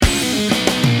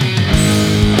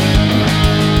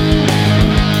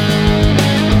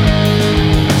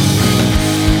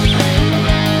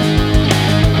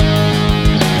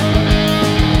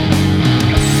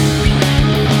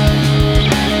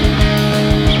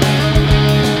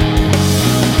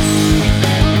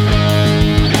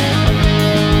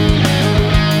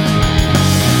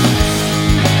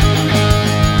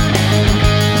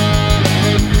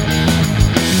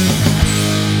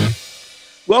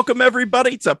Welcome,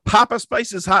 everybody, to Papa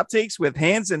Spice's Hot Takes with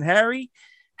Hans and Harry.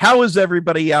 How is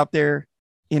everybody out there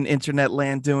in internet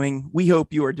land doing? We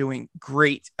hope you are doing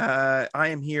great. I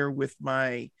am here with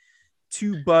my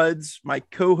two buds, my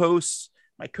co-hosts,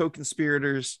 my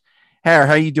co-conspirators. Harry,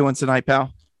 how you doing tonight,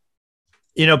 pal?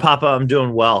 You know, Papa, I'm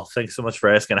doing well. Thanks so much for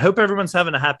asking. I hope everyone's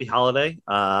having a happy holiday.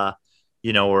 Or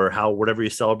whatever you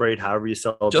celebrate, however you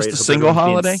celebrate. Just a single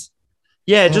holiday?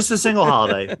 Yeah, just a single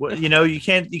holiday. You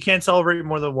can't celebrate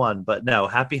more than one, but no,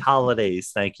 happy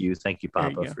holidays. Thank you,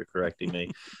 Papa, for correcting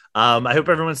me. I hope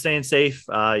everyone's staying safe.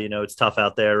 It's tough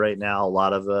out there right now. A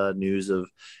lot of news of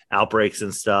outbreaks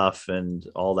and stuff and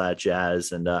all that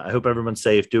jazz. And I hope everyone's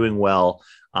safe, doing well.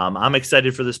 I'm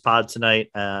excited for this pod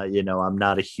tonight. I'm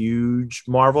not a huge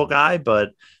Marvel guy, but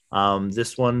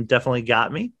this one definitely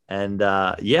got me. And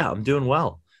I'm doing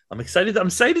well. I'm excited. I'm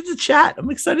excited to chat. I'm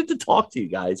excited to talk to you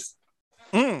guys.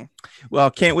 Well,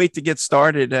 can't wait to get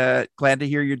started. Glad to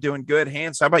hear you're doing good.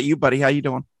 Hans, how about you, buddy? How you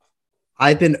doing?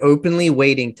 I've been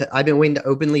waiting to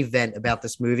openly vent about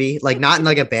this movie, like not in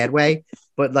like a bad way,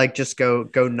 but like just go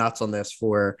nuts on this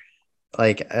for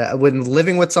like when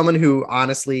living with someone who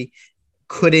honestly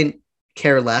couldn't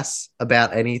care less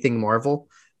about anything Marvel.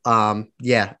 I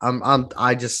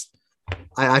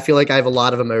feel like I have a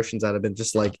lot of emotions that have been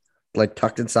just like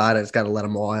tucked inside. I just got to let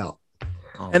them all out.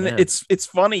 Oh, and man. It's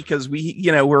funny because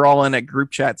we're all in a group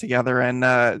chat together and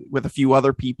with a few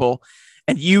other people,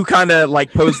 and you kind of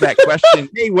like posed that question,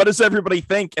 hey, what does everybody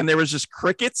think? And there was just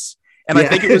crickets. And I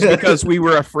think it was because we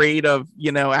were afraid of,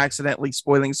 accidentally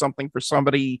spoiling something for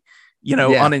somebody,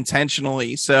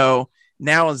 unintentionally. So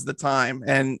now is the time.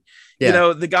 And,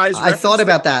 the guys. I thought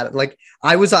about that. Like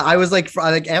I was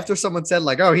like after someone said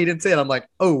like, oh, he didn't say it. I'm like,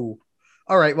 oh,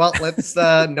 all right. Well, let's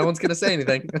no one's going to say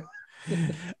anything.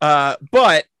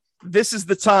 But this is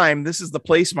the time. This is the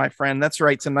place, my friend. That's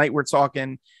right. Tonight we're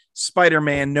talking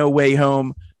Spider-Man No Way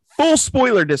Home, full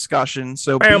spoiler discussion.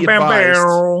 So be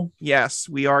advised. Yes,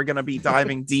 we are going to be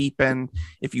diving deep. And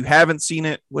if you haven't seen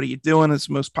it, what are you doing? It's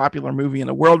the most popular movie in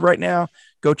the world right now.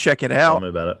 Go check it out. Tell me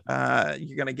about it.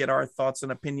 You're going to get our thoughts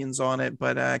and opinions on it,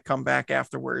 but come back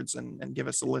afterwards and give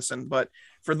us a listen. But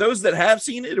for those that have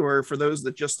seen it, or for those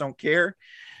that just don't care,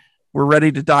 we're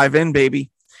ready to dive in, baby.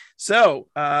 So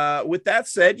with that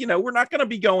said, we're not going to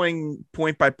be going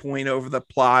point by point over the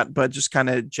plot, but just kind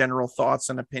of general thoughts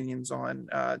and opinions on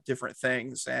different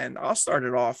things. And I'll start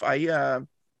it off. I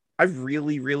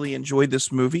really, really enjoyed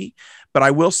this movie, but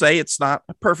I will say it's not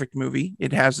a perfect movie.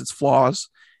 It has its flaws,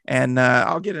 and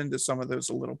I'll get into some of those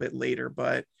a little bit later.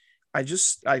 But I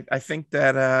think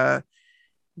that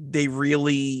they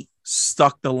really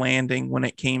stuck the landing when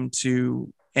it came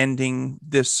to ending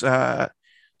this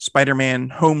Spider-Man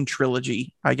home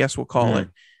trilogy, I guess we'll call it.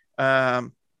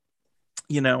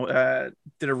 Did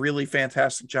a really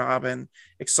fantastic job, and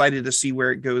excited to see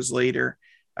where it goes later.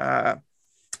 I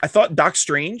thought Doc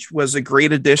Strange was a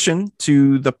great addition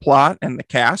to the plot and the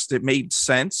cast. It made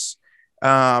sense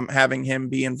having him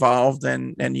be involved,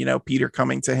 and Peter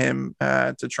coming to him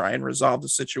to try and resolve the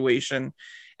situation.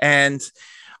 And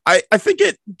I think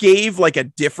it gave like a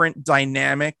different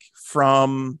dynamic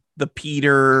from the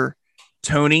Peter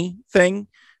Tony thing.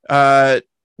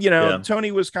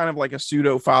 Tony was kind of like a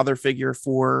pseudo father figure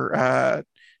for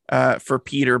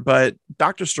Peter, but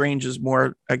Doctor Strange is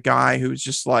more a guy who's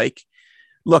just like,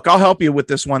 look, I'll help you with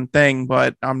this one thing,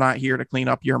 but I'm not here to clean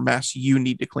up your mess. You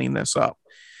need to clean this up.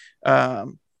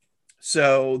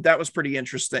 So that was pretty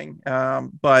interesting.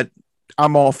 But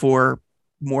I'm all for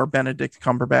more Benedict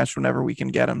Cumberbatch whenever we can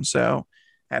get him. So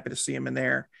happy to see him in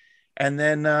there. And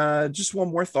then just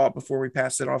one more thought before we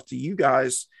pass it off to you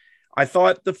guys. I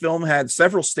thought the film had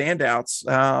several standouts.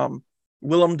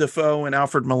 Willem Dafoe and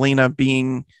Alfred Molina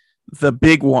being the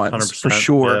big ones for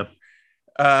sure.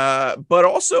 Yeah. But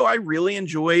also I really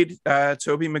enjoyed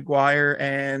Tobey Maguire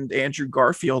and Andrew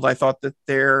Garfield. I thought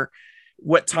that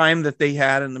what time that they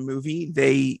had in the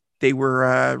movie, they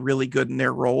were really good in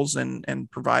their roles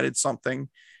and provided something.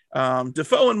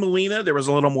 Dafoe and Molina, there was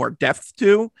a little more depth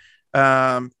to.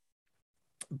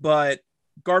 But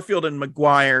Garfield and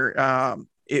Maguire,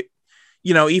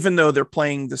 even though they're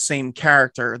playing the same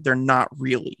character, they're not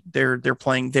really. They're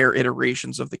playing their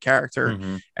iterations of the character,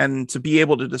 and to be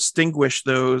able to distinguish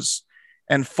those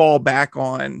and fall back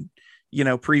on,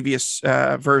 previous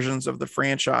versions of the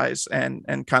franchise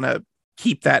and kind of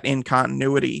keep that in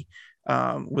continuity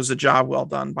was a job well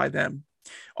done by them.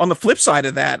 On the flip side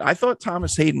of that, I thought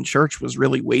Thomas Hayden Church was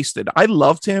really wasted. I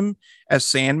loved him as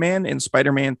Sandman in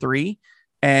Spider-Man 3.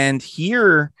 And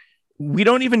here we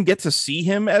don't even get to see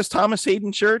him as Thomas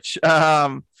Hayden Church.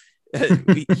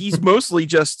 he's mostly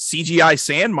just CGI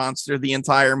sand monster the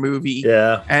entire movie.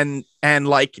 Yeah. And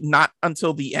like not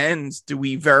until the end do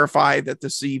we verify that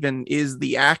this even is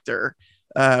the actor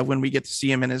when we get to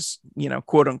see him in his,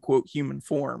 quote unquote human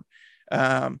form.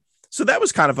 So that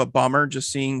was kind of a bummer,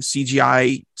 just seeing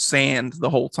CGI sand the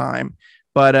whole time.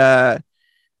 But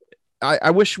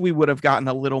I wish we would have gotten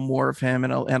a little more of him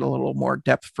and a little more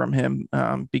depth from him,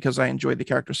 because I enjoyed the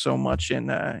character so much in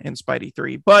Spidey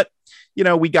 3. But,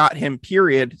 we got him,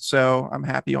 period. So I'm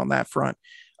happy on that front.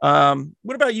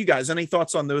 What about you guys? Any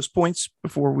thoughts on those points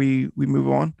before we move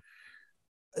on?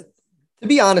 To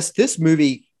be honest, this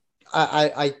movie,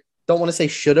 I don't want to say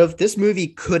should have. This movie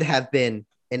could have been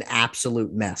an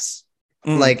absolute mess.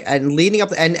 Like, and leading up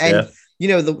and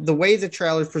the way the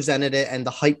trailers presented it and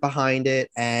the hype behind it.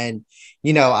 And,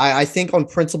 I think on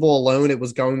principle alone, it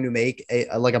was going to make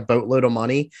a boatload of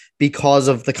money because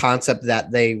of the concept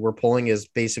that they were pulling is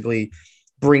basically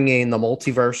bringing the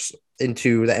multiverse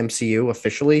into the MCU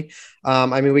officially.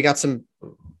 We got some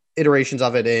iterations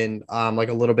of it in a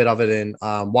little bit of it in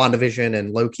WandaVision,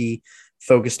 and Loki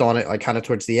focused on it like kind of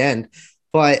towards the end.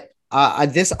 But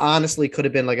this honestly could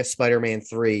have been like a Spider-Man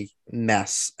 3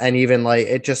 mess. And even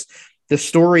the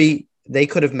story, they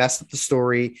could have messed up the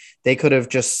story. They could have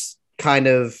just kind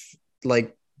of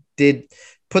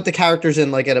put the characters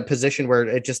in at a position where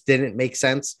it just didn't make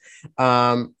sense.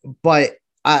 But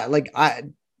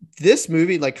this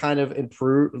movie kind of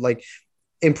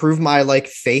improved my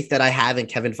faith that I have in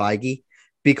Kevin Feige,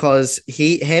 because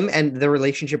him and the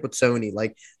relationship with Sony,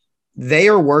 they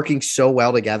are working so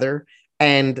well together.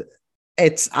 And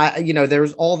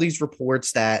there's all these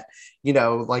reports that,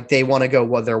 they want to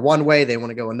go they're one way, they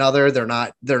want to go another. They're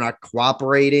not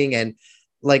cooperating. And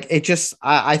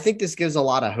I think this gives a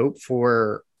lot of hope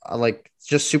for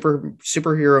just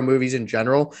superhero movies in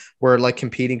general, where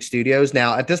competing studios.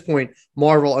 Now at this point,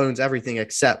 Marvel owns everything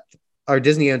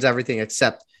Disney owns everything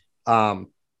except the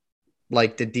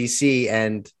DC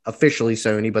and officially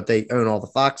Sony, but they own all the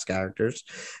Fox characters.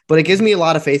 But it gives me a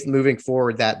lot of faith moving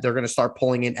forward that they're going to start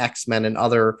pulling in X-Men and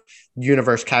other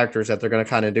universe characters, that they're going to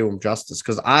kind of do them justice.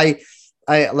 Because I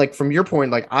from your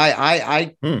point,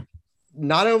 I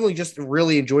not only just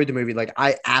really enjoyed the movie,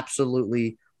 I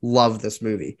absolutely love this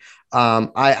movie.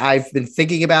 I've been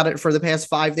thinking about it for the past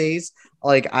 5 days.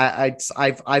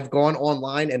 I've gone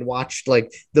online and watched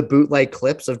the bootleg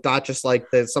clips of not just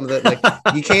some of the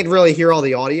you can't really hear all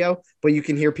the audio, but you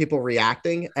can hear people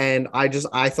reacting. And I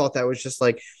thought that was just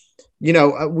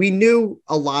we knew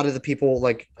a lot of the people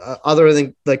other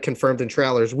than confirmed in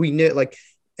trailers. We knew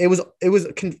it was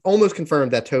almost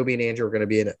confirmed that Toby and Andrew were going to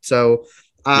be in it. So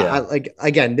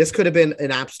again, this could have been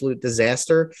an absolute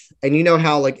disaster. And you know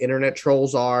how internet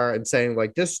trolls are, and saying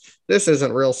this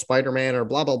isn't real Spider-Man or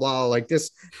blah blah blah,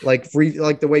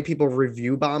 the way people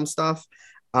review bomb stuff.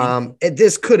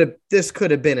 This could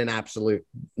have been an absolute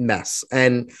mess.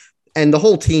 And the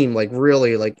whole team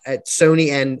really at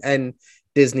Sony and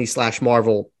Disney /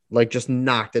 Marvel just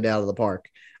knocked it out of the park.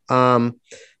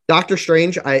 Doctor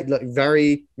Strange,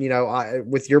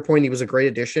 with your point, he was a great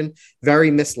addition. Very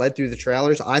misled through the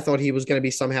trailers. I thought he was going to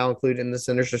be somehow included in the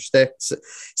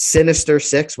Sinister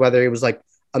Six, whether he was a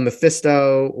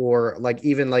Mephisto or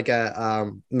even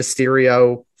a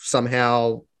Mysterio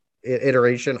somehow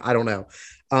iteration. I don't know.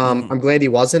 I'm glad he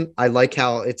wasn't. I like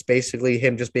how it's basically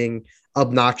him just being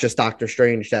obnoxious Doctor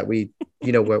Strange that we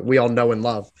all know and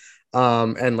love,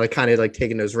 and kind of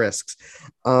taking those risks.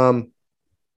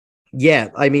 Yeah,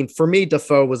 for me,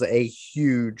 Dafoe was a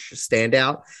huge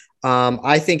standout.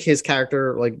 I think his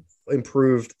character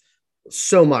improved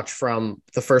so much from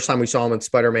the first time we saw him in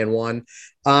Spider-Man 1.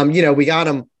 We got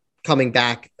him coming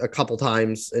back a couple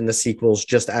times in the sequels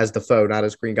just as Dafoe, not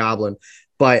as Green Goblin.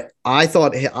 But I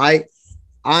thought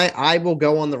I will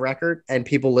go on the record, and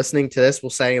people listening to this will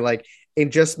say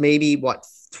in just maybe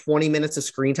 20 minutes of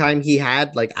screen time he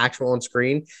had actual on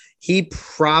screen, he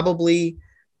probably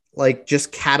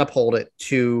just catapulted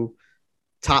to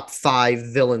top 5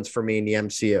 villains for me in the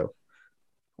MCU.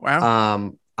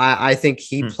 Wow. I think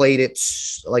he played it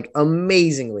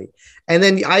amazingly. And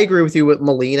then I agree with you with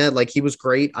Molina. He was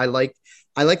great. I liked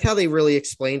how they really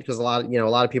explained, because a lot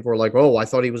of people were like, oh, I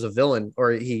thought he was a villain,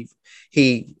 or he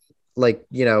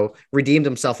redeemed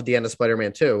himself at the end of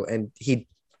Spider-Man 2. And he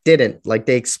didn't.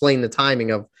 They explained the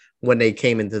timing of when they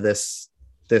came into this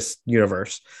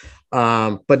universe.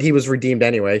 But he was redeemed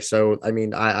anyway. So,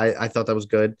 I thought that was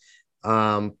good.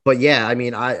 But yeah,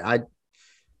 I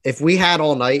if we had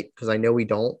all night, because I know we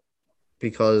don't,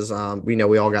 because we know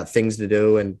we all got things to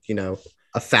do, and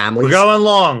a family. We're going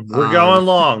long.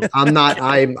 I'm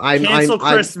cancel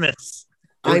Christmas.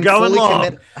 I'm going fully long.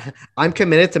 committed. I'm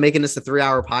committed to making this a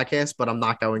 3-hour podcast, but I'm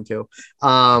not going to.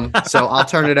 So I'll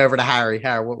turn it over to Harry.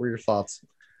 Harry, what were your thoughts?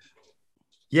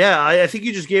 Yeah, I think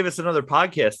you just gave us another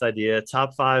podcast idea.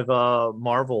 Top 5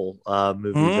 Marvel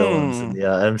movie villains in the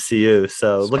MCU.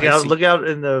 So Spicy. look out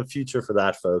in the future for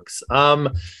that, folks.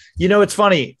 It's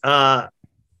funny.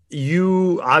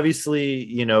 You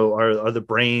obviously, are the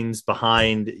brains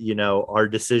behind, our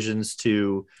decisions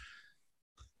to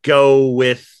go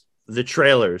with the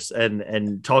trailers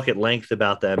and talk at length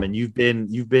about them. And you've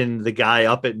been the guy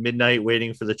up at midnight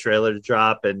waiting for the trailer to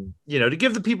drop and, to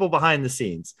give the people behind the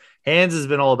scenes. Hands has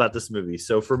been all about this movie.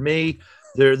 So for me,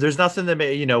 there's nothing that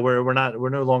we're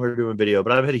no longer doing video,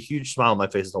 but I've had a huge smile on my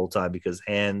face the whole time because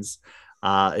Hands,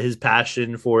 his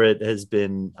passion for it has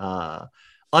been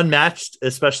unmatched,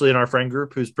 especially in our friend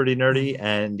group who's pretty nerdy.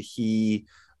 And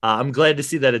I'm glad to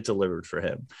see that it delivered for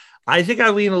him. I think I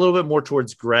lean a little bit more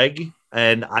towards Greg.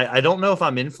 And I don't know if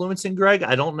I'm influencing Greg.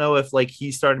 I don't know if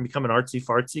he's starting to become an artsy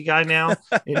fartsy guy now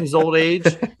in his old age.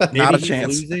 Maybe Not a he's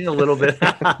chance. losing a little bit.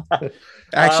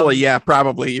 Actually, yeah,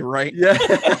 probably. You're right. Yeah.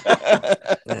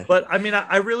 But I mean,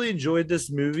 I really enjoyed this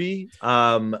movie.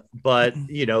 But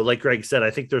like Greg said,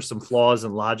 I think there's some flaws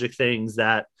and logic things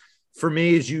that for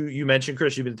me, as you mentioned,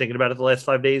 Chris, you've been thinking about it the last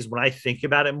 5 days. When I think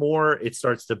about it more, it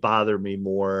starts to bother me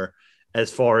more as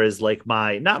far as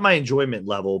not my enjoyment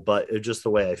level, but just the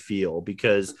way I feel,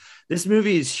 because this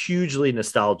movie is hugely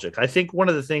nostalgic. I think one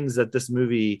of the things that this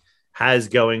movie has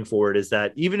going for it is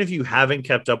that even if you haven't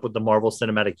kept up with the Marvel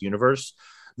Cinematic Universe,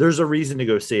 there's a reason to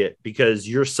go see it because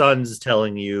your son's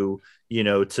telling you,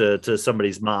 to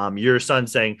somebody's mom, your son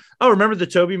saying, "Oh, remember the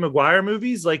Tobey Maguire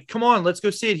movies? Come on, let's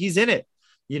go see it. He's in it."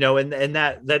 And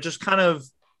that just kind of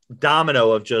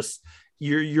domino of just,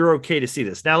 you're okay to see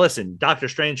this. Now, listen, Doctor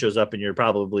Strange shows up and you're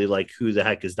probably like, who the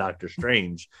heck is Doctor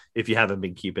Strange if you haven't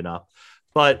been keeping up?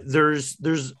 But there's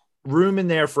room in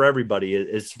there for everybody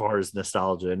as far as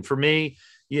nostalgia. And for me,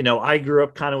 I grew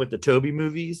up kind of with the Tobey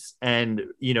movies and,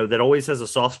 that always has a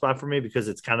soft spot for me because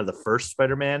it's kind of the first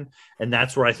Spider-Man. And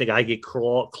that's where I think I get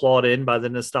clawed in by the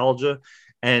nostalgia.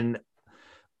 And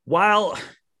while...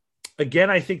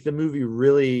 Again, I think the movie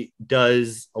really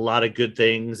does a lot of good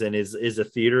things and is a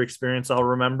theater experience I'll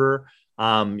remember.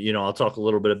 I'll talk a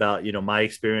little bit about, my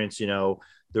experience.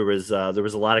 There was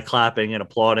a lot of clapping and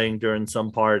applauding during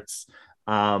some parts,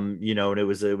 and it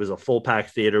was a full pack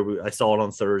theater. I saw it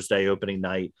on Thursday opening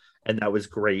night, and that was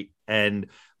great. But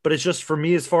it's just for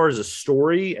me, as far as a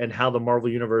story and how the Marvel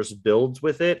Universe builds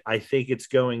with it, I think it's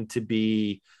going to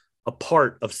be a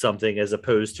part of something as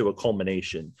opposed to a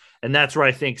culmination. And that's where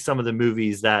I think some of the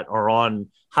movies that are on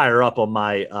higher up on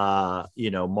my,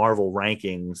 Marvel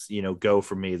rankings, go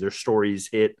for me. Their stories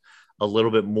hit a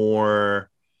little bit more,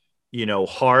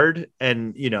 hard.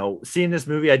 And, seeing this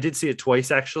movie, I did see it twice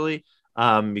actually,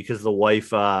 because the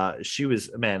wife, she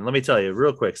was, man, let me tell you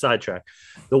real quick, sidetrack.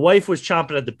 The wife was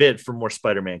chomping at the bit for more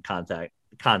Spider-Man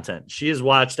content. She has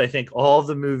watched, I think, all of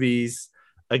the movies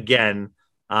again,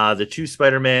 the 2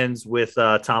 Spider-Mans with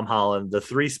Tom Holland, the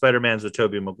 3 Spider-Mans with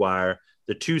Tobey Maguire,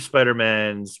 the 2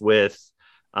 Spider-Mans with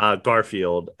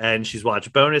Garfield, and she's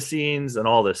watched bonus scenes and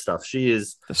all this stuff. She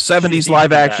is the 70s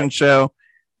live action show.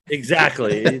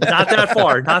 Exactly. Not that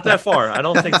far. I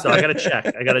don't think so. I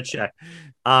gotta check.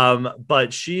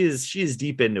 But she is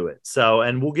deep into it. So,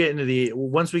 and we'll get into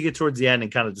once we get towards the end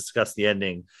and kind of discuss the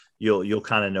ending, you'll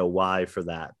kind of know why for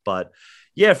that. But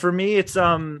yeah, for me, it's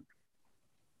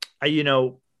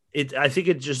I think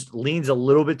it just leans a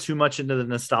little bit too much into the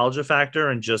nostalgia factor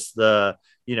and just the,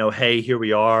 hey, here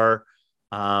we are.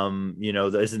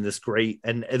 Isn't this great?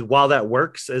 And while that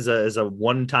works as a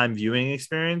one-time viewing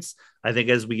experience, I think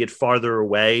as we get farther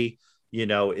away,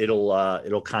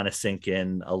 it'll kind of sink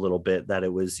in a little bit that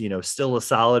it was, still a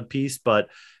solid piece, but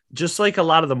just like a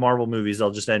lot of the Marvel movies,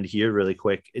 I'll just end here really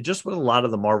quick. It just with a lot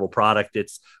of the Marvel product,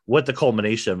 it's what the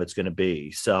culmination of it's going to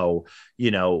be. So,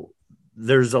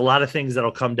 there's a lot of things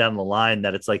that'll come down the line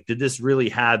that it's like, did this really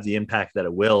have the impact that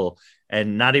it will?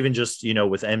 And not even just,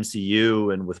 with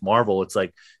MCU and with Marvel, it's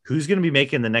like, who's going to be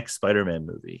making the next Spider-Man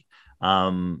movie?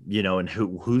 And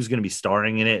who's going to be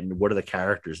starring in it and what are the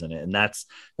characters in it? And that's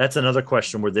another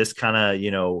question where this kind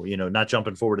of, not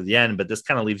jumping forward to the end, but this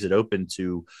kind of leaves it open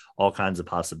to all kinds of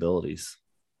possibilities.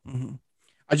 Mm-hmm.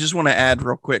 I just want to add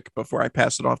real quick before I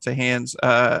pass it off to Hands,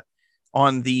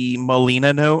 on the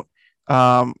Molina note.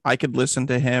 I could listen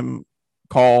to him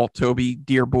call Tobey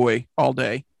dear boy all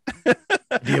day.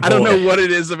 I don't know what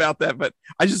it is about that, but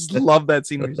I just love that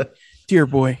scene where he's like, Dear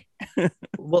boy.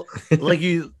 Well, like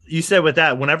you said with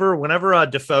that, whenever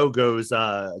Defoe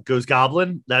goes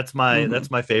Goblin, that's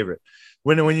my favorite.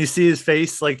 When you see his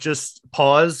face like just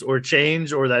pause or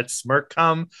change, or that smirk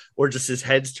come, or just his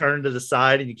head's turned to the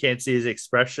side and you can't see his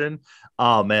expression.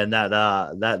 Oh man,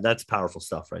 that's powerful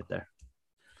stuff right there.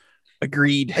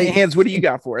 Agreed. Hey, Hans, what do you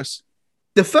got for us?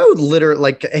 Defoe literally,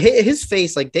 like his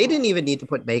face, like they didn't even need to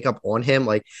put makeup on him.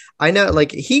 Like I know,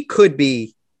 like he could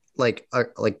be like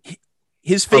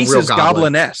his face is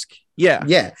goblin-esque. Yeah.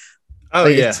 Yeah. Oh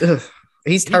like, yeah.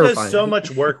 He's terrifying. He does so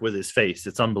much work with his face.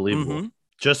 It's unbelievable. Mm-hmm.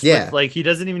 Just with, like, he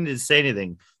doesn't even need to say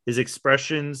anything. His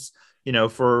expressions, you know,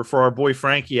 for our boy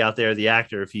Frankie out there, the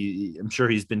actor, I'm sure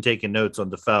he's been taking notes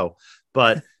on Defoe,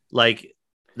 but like,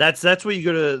 that's what you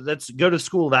go to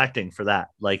school of acting for that.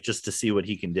 Like, just to see what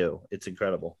he can do. It's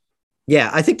incredible.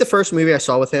 Yeah, I think the first movie I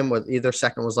saw with him was either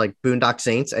second was like Boondock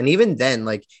Saints, and even then,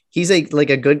 like he's a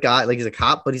good guy, like he's a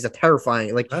cop, but he's a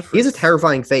terrifying, like he's a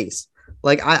terrifying face.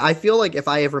 Like I feel like if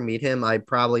I ever meet him, I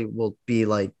probably will be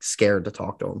like scared to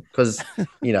talk to him because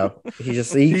you know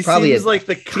he probably is like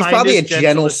he's probably a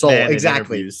gentle soul,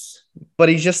 exactly. But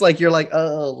he's just like you're like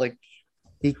like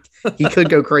he could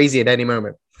go crazy at any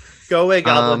moment. Go away,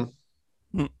 Goblin.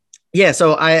 Yeah,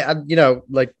 so I you know,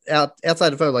 like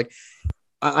outside the phone, like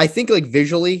I think like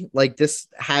visually, like this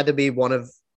had to be one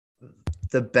of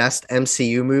the best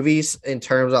MCU movies in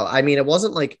terms of, I mean, it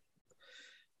wasn't like,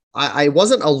 I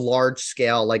wasn't a large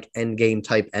scale, like Endgame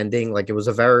type ending. Like it was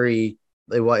you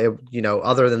know,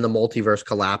 other than the multiverse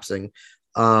collapsing,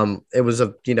 it was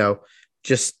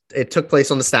it took place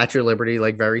on the Statue of Liberty,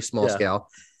 like very small scale.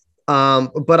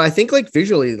 But I think like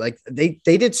visually, like they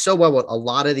did so well with a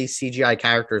lot of these CGI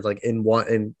characters, like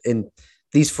in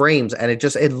these frames, and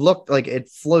it looked like it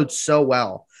flowed so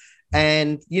well.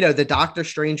 And you know, the Doctor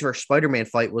Strange versus Spider-Man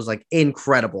fight was like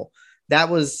incredible. That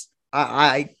was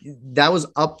that was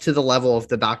up to the level of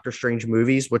the Doctor Strange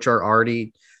movies, which are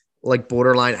already like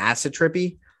borderline acid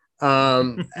trippy.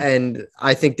 And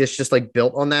I think this just like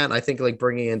built on that. And I think like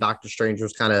bringing in Doctor Strange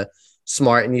was kind of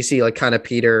smart, and you see like kind of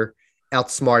Peter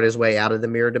outsmart his way out of the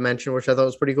mirror dimension, which I thought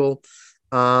was pretty cool.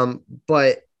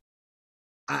 But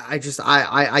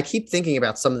I keep thinking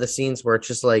about some of the scenes where it's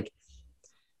just like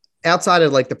outside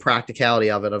of like the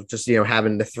practicality of it, of just, you know,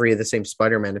 having the three of the same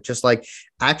Spider-Man, it's just like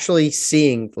actually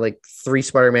seeing like three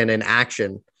Spider-Man in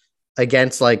action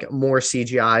against like more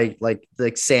CGI, like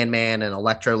Sandman and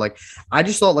Electro. Like I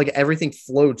just thought like everything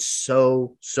flowed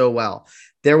so well.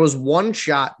 There was one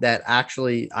shot that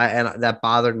actually that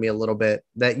bothered me a little bit,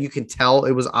 that you can tell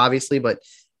it was obviously, but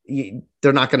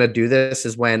they're not going to do this,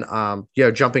 is when you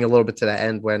know, jumping a little bit to the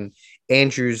end, when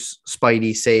Andrew's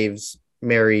Spidey saves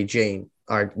Mary Jane,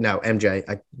 or no,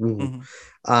 MJ.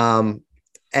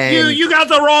 And you got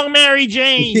the wrong Mary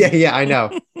Jane. Yeah, I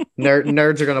know.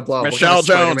 Nerds are gonna blow up. Michelle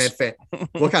Jones.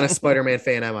 What kind of Spider-Man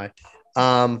fan am I?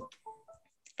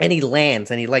 And he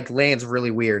lands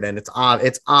really weird, and it's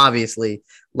obviously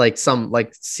like some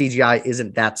like CGI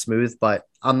isn't that smooth, but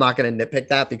I'm not gonna nitpick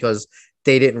that because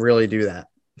they didn't really do that.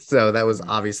 So that was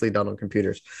obviously done on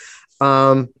computers.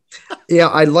 Yeah,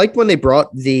 I liked when they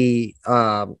brought the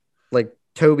like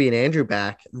Toby and Andrew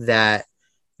back, that,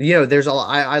 you know, there's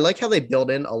I like how they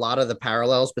build in a lot of the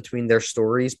parallels between their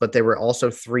stories, but they were also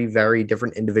three very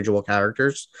different individual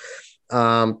characters.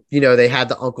 You know, they had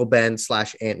the Uncle Ben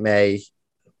 / Aunt May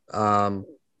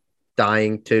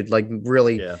dying to like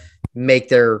really make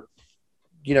them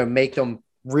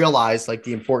realize like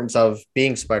the importance of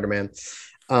being Spider-Man.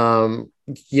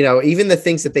 You know, even the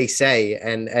things that they say,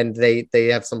 and they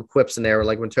have some quips in there,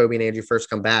 like when Toby and Andrew first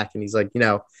come back, and he's like, you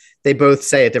know, they both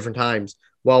say at different times,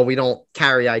 well, we don't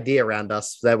carry ID around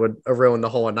us, that would ruin the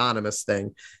whole anonymous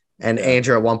thing. And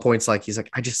Andrew at one point's like, he's like,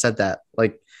 I just said that,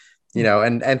 like, you know,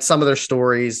 and some of their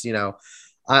stories, you know,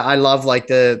 I love like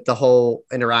the whole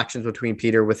interactions between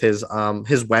Peter with his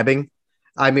webbing.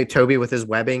 I mean, Toby with his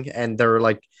webbing, and they're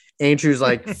like, Andrew's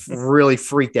like really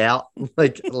freaked out,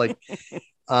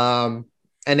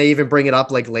 and they even bring it up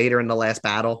like later in the last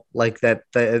battle, like that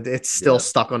it's still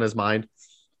stuck on his mind.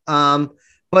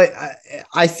 But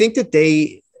I think that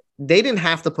they didn't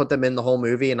have to put them in the whole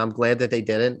movie, and I'm glad that they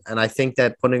didn't. And I think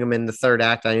that putting them in the third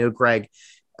act, I know, Greg,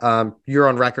 you're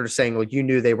on record saying like you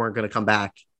knew they weren't going to come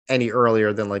back any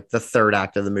earlier than like the third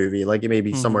act of the movie, like it may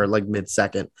be somewhere like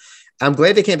mid-second. I'm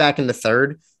glad they came back in the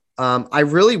third. I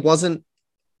really wasn't.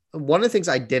 One of the things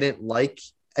I didn't like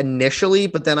initially,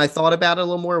 but then I thought about it a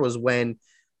little more, was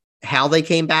how they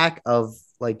came back, of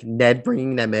like Ned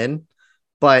bringing them in.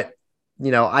 But you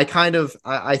know, I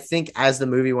think as the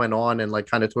movie went on and like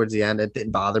kind of towards the end, it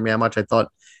didn't bother me that much. I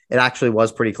thought it actually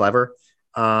was pretty clever.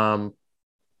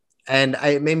 And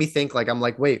it made me think, like,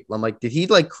 wait, I'm like, did he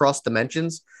like cross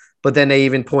dimensions? But then they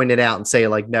even pointed out and say,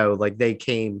 like, no, like they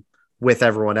came with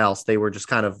everyone else. They were just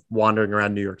kind of wandering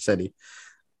around New York City.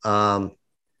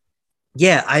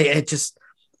 Yeah, I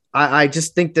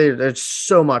just think there's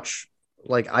so much,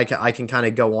 like, I can kind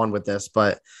of go on with this,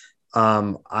 but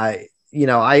I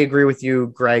agree with you,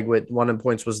 Greg, with one of the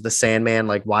points was the Sandman.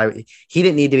 Like, why he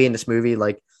didn't need to be in this movie.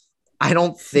 Like, I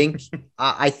don't think,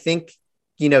 I think,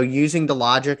 using the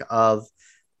logic of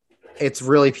it's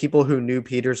really people who knew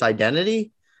Peter's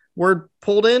identity were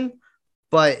pulled in.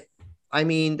 But I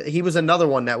mean, he was another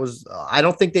one that was, I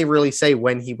don't think they really say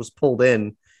when he was pulled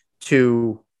in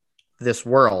to this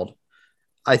world.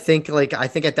 I think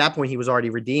at that point he was already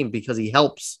redeemed because he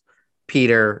helps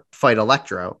Peter fight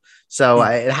Electro. So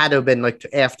it had to have been like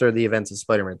after the events of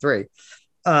Spider-Man 3.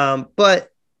 But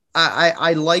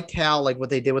I liked how, like, what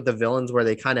they did with the villains, where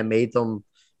they kind of made them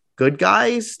good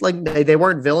guys. Like, they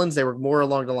weren't villains. They were more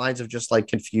along the lines of just like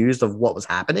confused of what was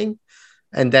happening.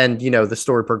 And then, the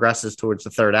story progresses towards the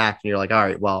third act and you're like, all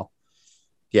right, well,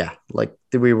 yeah, like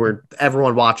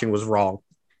everyone watching was wrong.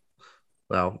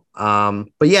 So,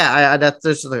 but yeah,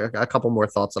 there's a couple more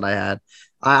thoughts that I had.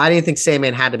 I didn't think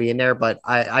Sandman had to be in there, but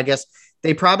I guess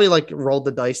they probably like rolled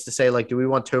the dice to say, like, do we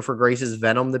want Topher Grace's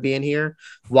Venom to be in here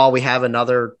while we have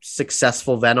another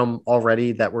successful Venom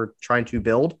already that we're trying to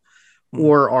build?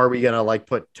 Or are we going to like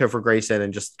put Topher Grace in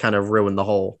and just kind of ruin the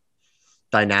whole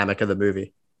dynamic of the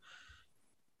movie?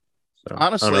 So,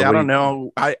 honestly, I don't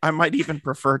know. I might even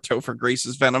prefer Topher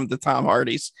Grace's Venom to Tom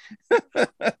Hardy's.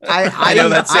 I know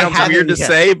that sounds weird to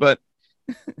say, but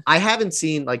I haven't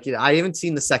seen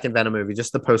the second Venom movie,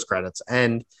 just the post credits,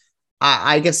 and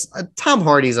I guess Tom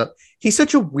Hardy's he's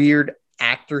such a weird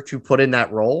actor to put in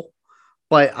that role,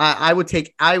 but I would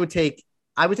take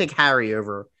Harry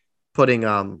over putting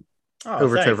over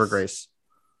Topher Grace.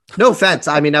 No offense,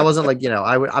 I mean, that wasn't like,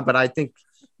 but I think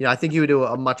you would do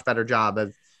a much better job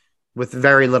with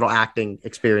very little acting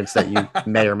experience that you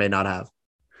may or may not have.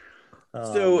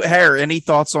 So, Harry, any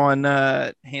thoughts on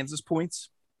Hans's points?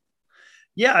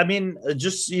 Yeah, I mean,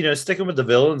 just, sticking with the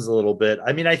villains a little bit.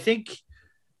 I mean, I think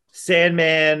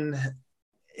Sandman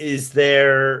is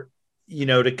there,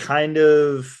 to kind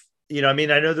of, I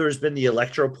mean, I know there's been the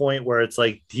Electro point where it's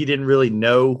like he didn't really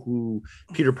know who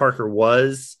Peter Parker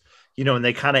was, and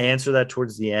they kind of answer that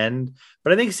towards the end.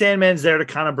 But I think Sandman's there to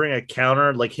kind of bring a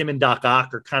counter, like him and Doc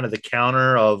Ock are kind of the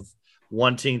counter of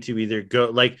wanting to either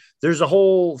go, like, there's a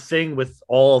whole thing with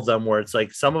all of them where it's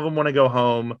like some of them want to go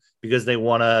home because they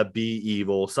want to be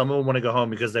evil. Some of them want to go home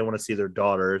because they want to see their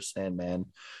daughter, Sandman.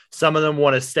 Some of them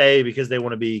want to stay because they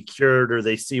want to be cured or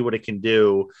they see what it can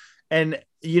do. And,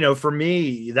 for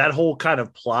me, that whole kind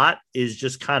of plot is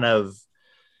just kind of,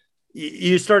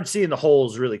 you start seeing the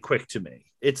holes really quick to me.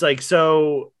 It's like,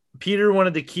 so Peter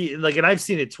wanted to keep, like, and I've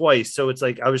seen it twice. So it's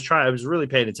like, I was really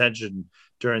paying attention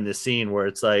during this scene where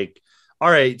it's like, all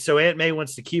right, so Aunt May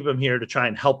wants to keep him here to try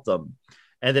and help them.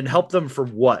 And then help them for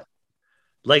what?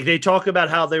 Like, they talk about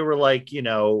how they were like,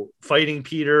 fighting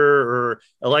Peter, or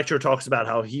Electro talks about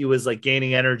how he was like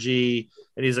gaining energy.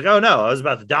 And he's like, oh no, I was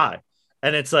about to die.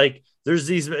 And it's like,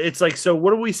 it's like, so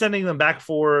what are we sending them back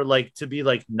for? Like, to be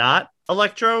like, not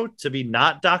Electro, to be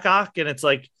not Doc Ock. And it's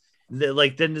like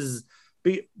then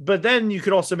but then you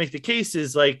could also make the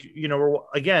cases like,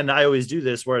 again, I always do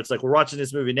this where it's like, we're watching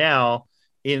this movie now.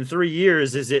 In 3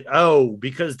 years, is it,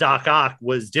 because Doc Ock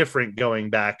was different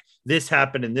going back, this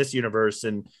happened in this universe?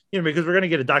 And, because we're going to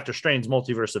get a Doctor Strange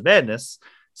Multiverse of Madness.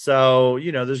 So,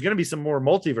 there's going to be some more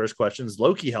multiverse questions.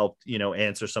 Loki helped,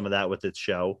 answer some of that with its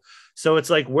show. So it's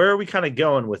like, where are we kind of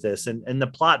going with this? And the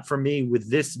plot for me with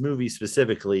this movie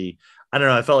specifically, I don't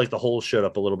know. I felt like the holes showed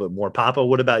up a little bit more. Papa,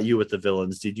 what about you with the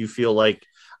villains? Did you feel like,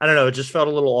 I don't know, it just felt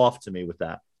a little off to me with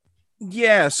that?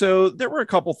 Yeah, so there were a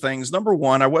couple things. Number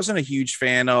one, I wasn't a huge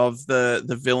fan of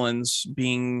the villains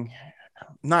being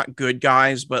not good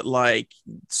guys, but like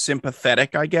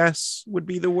sympathetic, I guess would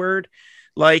be the word.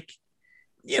 Like,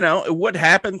 what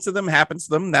happened to them happens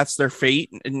to them. That's their fate.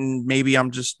 And maybe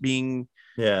I'm just being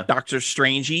Doctor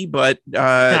Strangey, but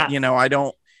I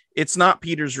don't, it's not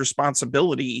Peter's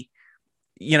responsibility.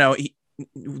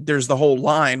 There's the whole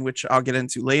line, which I'll get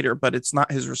into later, but it's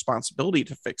not his responsibility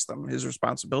to fix them. His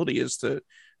responsibility is to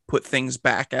put things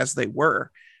back as they were.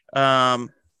 I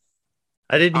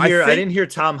didn't hear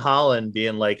Tom Holland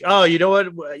being like, oh, you know what?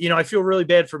 I feel really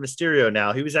bad for Mysterio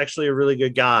now. He was actually a really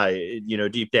good guy,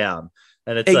 deep down.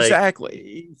 And it's exactly, like,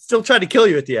 he still tried to kill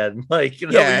you at the end. Like, you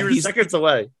were seconds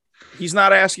away. He's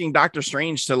not asking Doctor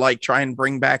Strange to like try and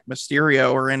bring back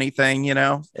Mysterio or anything,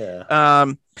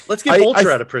 Yeah. Let's get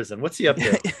Vulture out of prison. What's he up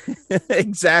to?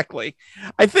 Exactly.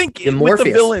 I think with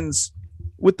the villains,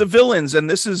 with the villains, and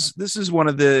this is one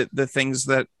of the things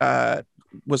that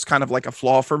was kind of like a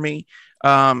flaw for me.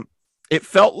 It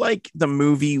felt like the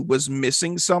movie was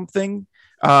missing something.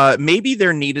 Maybe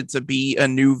there needed to be a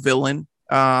new villain.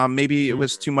 Maybe it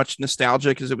was too much nostalgia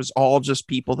because it was all just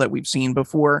people that we've seen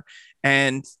before.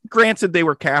 And granted, they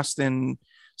were cast in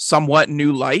somewhat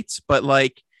new lights, but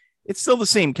like it's still the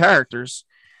same characters.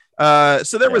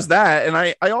 So there was that. And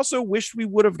I also wish we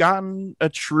would have gotten a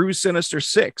true Sinister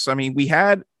Six. I mean, we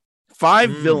had 5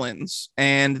 villains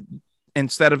and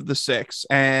instead of the 6,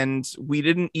 and we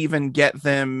didn't even get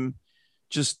them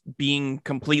just being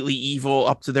completely evil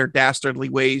up to their dastardly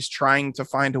ways, trying to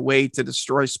find a way to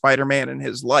destroy Spider-Man and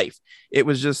his life. It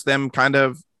was just them kind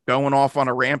of going off on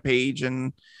a rampage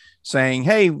and saying,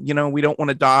 hey, you know, we don't want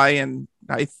to die. And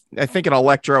I think in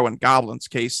Electro and Goblin's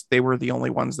case, they were the only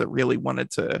ones that really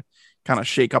wanted to kind of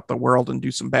shake up the world and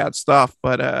do some bad stuff.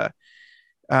 But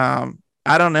I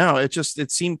don't know.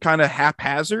 It seemed kind of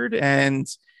haphazard, and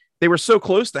they were so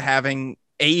close to having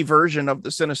a version of the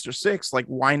Sinister Six. Like,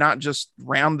 why not just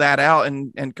round that out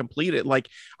and complete it? Like,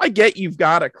 I get you've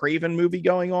got a Craven movie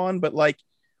going on, but like,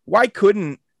 why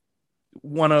couldn't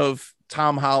one of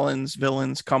Tom Holland's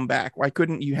villains come back? Why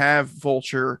couldn't you have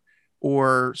Vulture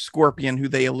or Scorpion, who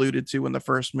they alluded to in the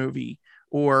first movie,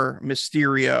 or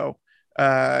Mysterio,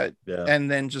 and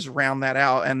then just round that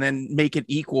out and then make it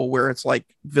equal, where it's like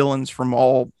villains from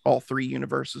all 3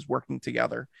 universes working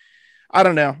together? I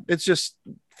don't know. It's just,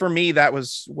 for me, that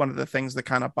was one of the things that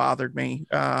kind of bothered me.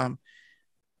 Yeah.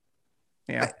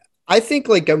 I think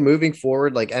like moving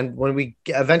forward, like, and when we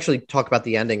eventually talk about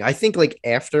the ending, I think like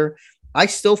after, I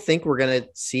still think we're going to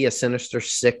see a Sinister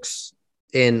Six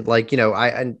in, like, you know,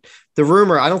 and the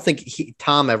rumor, I don't think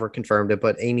Tom ever confirmed it,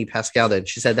 but Amy Pascal did.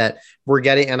 She said that we're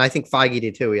getting, and I think Feige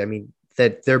did too. I mean,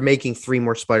 that they're making 3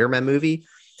 more Spider-Man movie.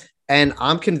 And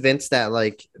I'm convinced that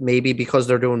like, maybe because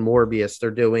they're doing Morbius,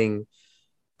 they're doing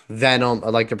Venom,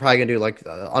 like they're probably gonna do like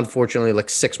unfortunately like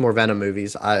 6 more Venom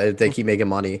movies. They keep making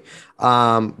money.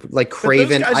 Like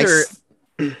Craven,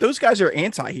 those guys are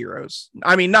anti-heroes.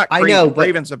 I mean, not Craven. I know, but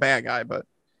Craven's a bad guy, but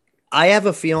I have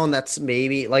a feeling that's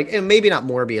maybe like, and maybe not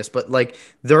Morbius, but like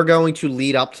they're going to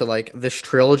lead up to like this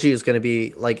trilogy is going to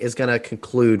be like, is going to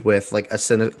conclude with like a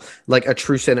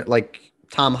true like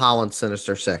Tom Holland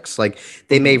Sinister Six. Like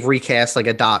they may recast like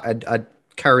a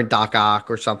current Doc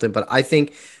Ock or something, but I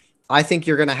think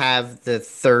you're going to have the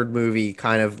 3rd movie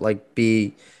kind of like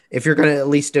be, if you're going to at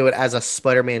least do it as a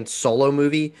Spider-Man solo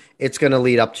movie, it's going to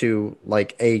lead up to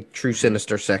like a true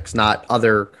Sinister Six, not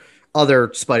other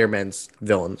Spider-Man's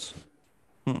villains.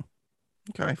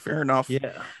 Okay, fair enough.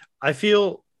 Yeah. I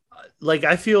feel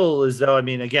as though, I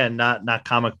mean, again, not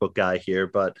comic book guy here,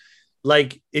 but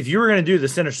like if you were going to do the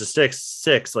Sinister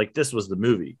Six, like this was the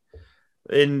movie.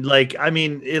 And like, I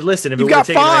mean, listen, if you've it would got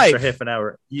take an 5. extra half an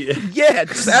hour, yeah,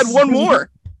 just add 1 more.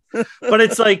 But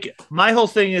it's like, my whole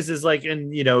thing is like,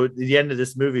 and you know, the end of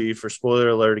this movie, for spoiler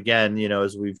alert again, you know,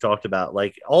 as we've talked about,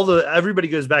 like everybody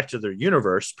goes back to their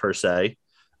universe per se,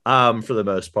 for the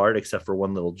most part, except for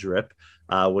one little drip,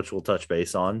 which we'll touch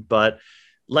base on. But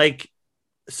like,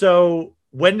 so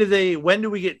when do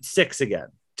we get 6 again?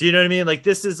 Do you know what I mean? Like,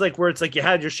 this is like where it's like you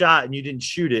had your shot and you didn't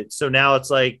shoot it. So now it's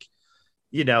like,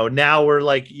 you know, now we're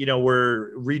like, you know,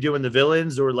 we're redoing the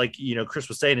villains, or like, you know, Chris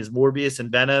was saying, is Morbius and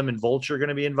Venom and Vulture going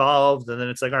to be involved? And then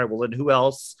it's like, all right, well then who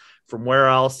else from where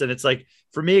else? And it's like,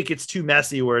 for me, it gets too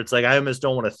messy where it's like, I almost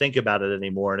don't want to think about it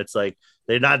anymore. And it's like,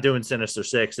 they're not doing Sinister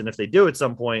Six. And if they do at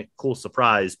some point, cool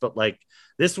surprise. But like,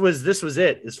 this was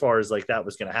it as far as like that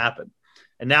was going to happen.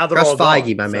 And now they're Trust all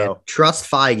Feige, gone, man. Trust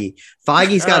Feige.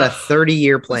 Feige's got a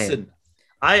 30-year plan. Listen,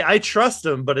 I trust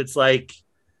him, but it's like,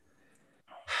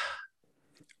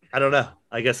 I don't know.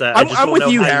 I guess I'm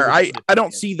with you, Harry. I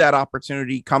don't see that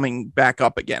opportunity coming back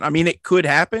up again. I mean, it could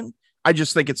happen. I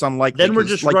just think it's unlikely. Then we're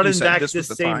just like running back this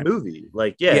same time. Movie.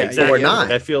 Like, yeah, exactly. We're not.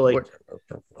 Like, I feel like.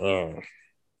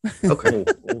 Okay.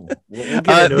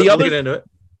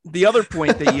 The other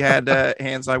point that you had,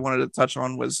 Hans, I wanted to touch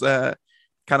on was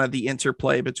kind of the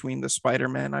interplay between the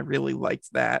Spider-Man. I really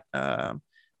liked that.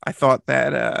 I thought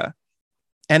that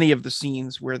any of the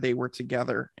scenes where they were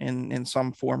together in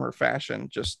some form or fashion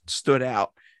just stood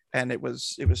out, and it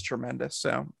was tremendous.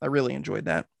 So I really enjoyed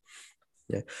that.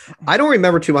 Yeah, I don't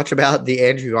remember too much about the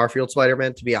Andrew Garfield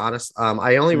Spider-Man, to be honest.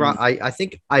 I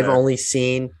think I've only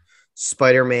seen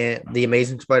Spider-Man, the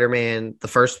Amazing Spider-Man, the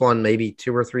first one, maybe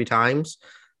 2 or 3 times.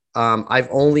 I've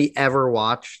only ever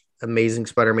watched Amazing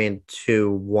Spider-Man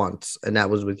 2 once, and that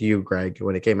was with you, Greg,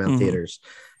 when it came out in theaters.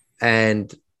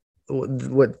 And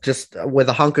with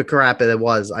a hunk of crap it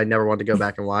was, I never wanted to go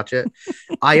back and watch it.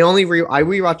 I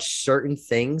rewatched certain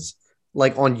things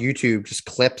like on YouTube, just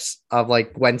clips of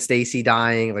like Gwen Stacy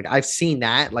dying. Like I've seen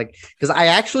that, like, because I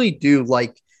actually do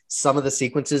like some of the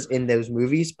sequences in those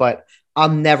movies, but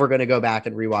I'm never gonna go back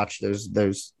and rewatch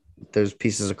those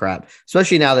pieces of crap,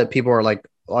 especially now that people are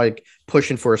like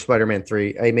pushing for a Spider-Man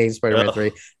 3, Amazing Spider-Man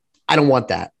 3. I don't want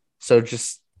that. So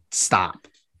just stop.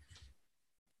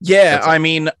 Yeah, I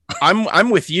mean, I'm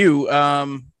with you.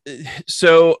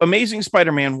 So Amazing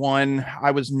Spider-Man 1,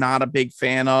 I was not a big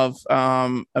fan of.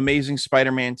 Amazing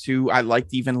Spider-Man 2, I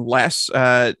liked even less.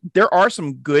 There are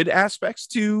some good aspects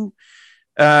to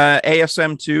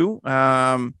ASM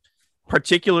 2,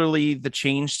 particularly the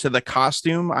change to the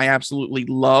costume. I absolutely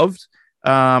loved.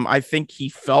 I think he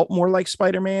felt more like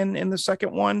Spider-Man in the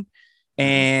second one.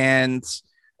 And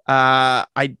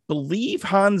I believe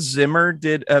Hans Zimmer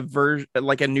did a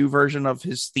new version of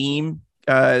his theme.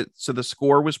 So the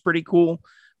score was pretty cool,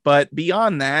 but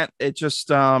beyond that, it just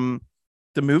the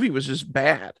movie was just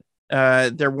bad.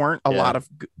 There weren't a lot of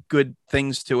good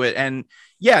things to it, and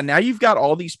now you've got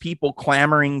all these people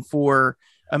clamoring for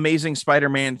Amazing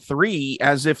Spider-Man 3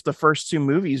 as if the first two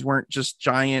movies weren't just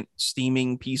giant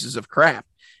steaming pieces of crap.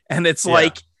 And it's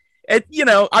like,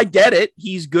 I get it.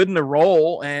 He's good in the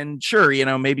role, and sure,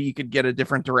 maybe you could get a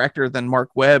different director than Mark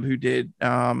Webb, who did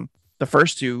the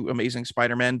first two Amazing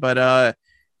Spider-Man, but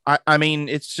I mean,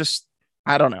 it's just,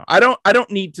 I don't know. I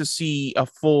don't need to see a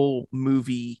full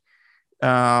movie,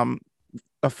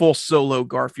 a full solo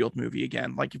Garfield movie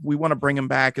again. Like if we want to bring him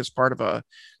back as part of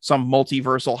some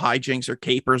multiversal hijinks or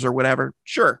capers or whatever,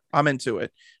 sure, I'm into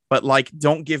it. But like,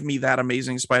 don't give me that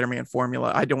Amazing Spider-Man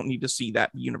formula. I don't need to see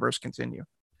that universe continue.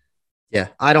 Yeah,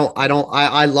 I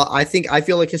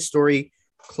feel like his story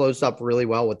closed up really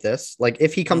well with this. Like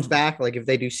if he comes back, like if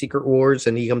they do Secret Wars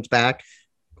and he comes back,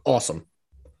 awesome.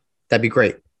 That'd be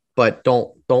great. But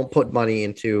don't put money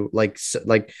into like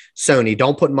Sony.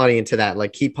 Don't put money into that.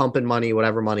 Like keep pumping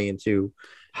whatever money into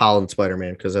Holland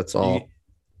Spider-Man, because that's all.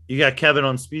 You got Kevin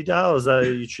on speed dial? Is that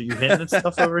you handing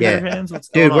stuff over in your hands? What's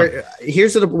Dude, going on?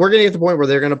 We're gonna get to the point where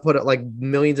they're gonna put like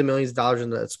millions and millions of dollars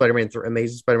into Spider-Man 3,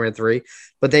 Amazing Spider-Man 3,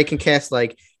 but they can cast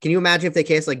like, can you imagine if they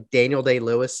cast like Daniel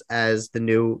Day-Lewis as the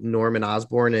new Norman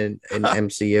Osborn in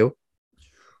MCU?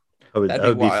 That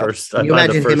would be first. Can you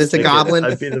imagine him as the Goblin?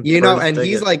 And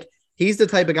he's the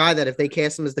type of guy that if they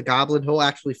cast him as the Goblin, he'll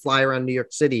actually fly around New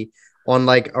York City on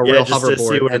like a real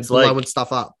hoverboard and blowing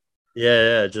stuff up.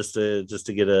 Yeah, just to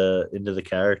get into the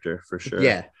character for sure.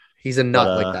 Yeah, he's a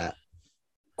nut like that.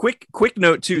 Quick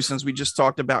note too, since we just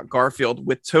talked about Garfield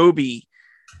with Toby,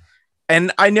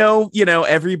 and I know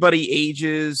everybody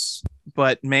ages,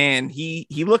 but man, he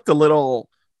looked a little.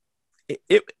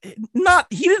 He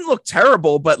didn't look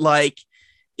terrible, but like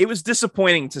it was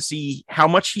disappointing to see how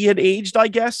much he had aged, I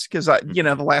guess, because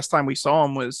the last time we saw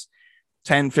him was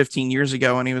 10-15 years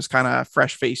ago, and he was kind of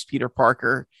fresh-faced Peter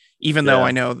Parker. Even though I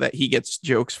know that he gets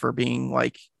jokes for being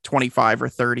like 25 or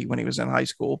 30 when he was in high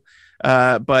school.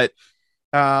 But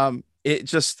it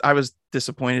just, I was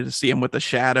disappointed to see him with the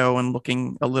shadow and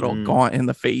looking a little gaunt in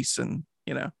the face. And,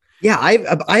 Yeah,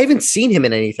 I haven't seen him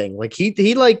in anything. Like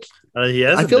he like,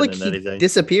 I feel like he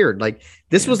disappeared. Like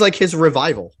this was like his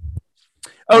revival.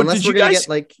 Oh, unless we're going to get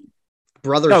like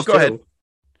Brothers. Oh, go ahead.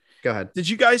 Go ahead. Did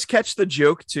you guys catch the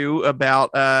joke too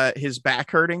about his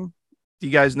back hurting? Do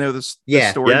you guys know the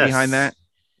story behind that?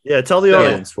 Yeah, tell the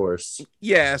audience for us.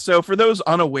 Yeah, so for those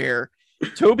unaware,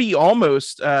 Toby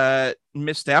almost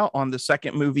missed out on the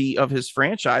second movie of his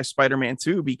franchise, Spider-Man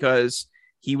 2, because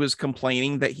he was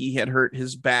complaining that he had hurt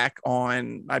his back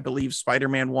on, I believe,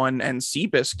 Spider-Man 1 and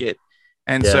Seabiscuit.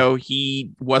 And so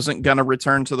he wasn't going to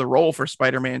return to the role for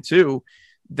Spider-Man 2.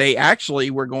 They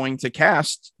actually were going to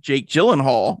cast Jake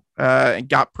Gyllenhaal and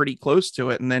got pretty close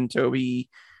to it. And then Toby...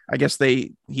 I guess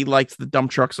he liked the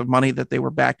dump trucks of money that they were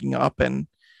backing up, and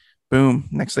boom,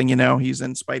 next thing you know, he's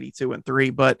in Spidey 2 and 3.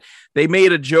 But they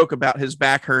made a joke about his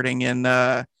back hurting in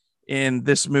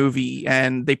this movie,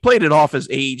 and they played it off as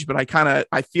age, but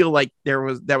I feel like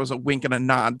that was a wink and a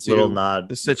nod to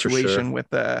the situation with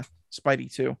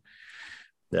Spidey 2.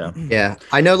 Yeah.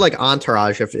 I know like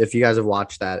Entourage, if you guys have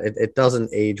watched that, it doesn't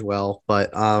age well,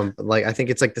 but like I think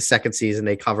it's like the second season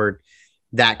they covered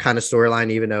that kind of storyline,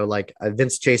 even though like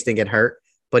Vince Chase didn't get hurt,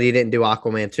 but he didn't do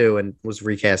Aquaman 2 and was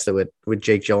recasted with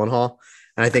Jake Gyllenhaal.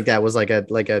 And I think that was like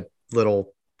a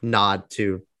little nod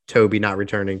to Toby not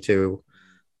returning to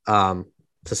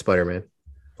Spider-Man,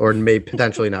 or maybe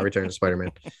potentially not returning to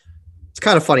Spider-Man. It's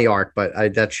kind of funny arc, but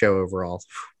that show overall,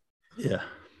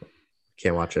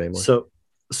 can't watch it anymore.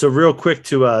 So real quick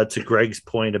to Greg's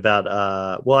point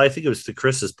about, well, I think it was to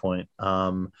Chris's point,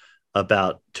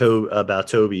 about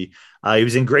Toby. He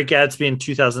was in Great Gatsby in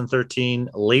 2013,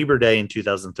 Labor Day in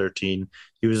 2013.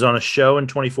 He was on a show in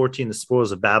 2014, The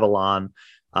Spoils of Babylon,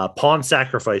 Pawn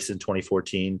Sacrifice in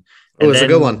 2014. It was a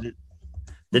good one.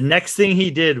 The next thing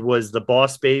he did was the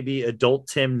Boss Baby adult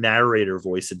Tim narrator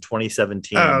voice in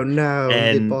 2017. Oh no!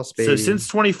 And Boss Baby. So since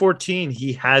 2014,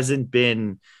 he hasn't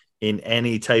been in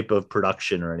any type of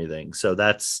production or anything. So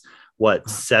that's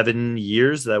 7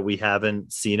 years that we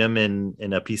haven't seen him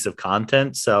in a piece of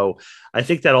content. So I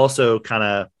think that also kind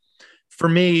of, for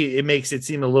me, it makes it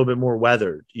seem a little bit more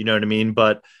weathered. You know what I mean?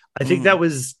 But I think that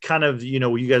was kind of, you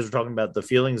know, you guys were talking about the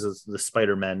feelings of the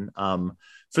Spider-Men.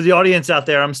 For the audience out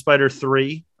there, I'm Spider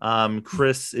 3.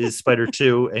 Chris is Spider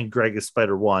 2, and Greg is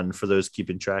Spider 1. For those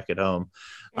keeping track at home,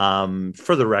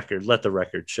 for the record, let the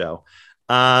record show.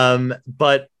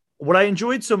 But what I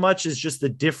enjoyed so much is just the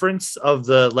difference of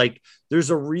there's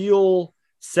a real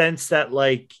sense that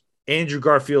like Andrew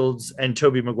Garfield's and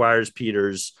Tobey Maguire's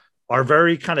Peters are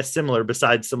very kind of similar,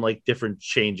 besides some like different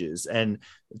changes. And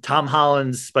Tom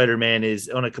Holland's Spider-Man is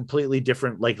on a completely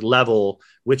different like level,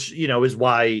 which, you know, is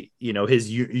why, you know, his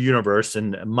universe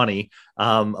and money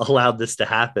allowed this to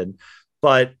happen.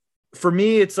 But for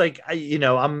me, it's like, I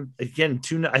think I'm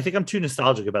too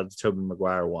nostalgic about the Tobey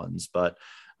Maguire ones, but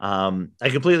I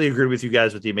completely agree with you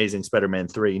guys with The Amazing Spider-Man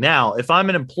 3. Now, if I'm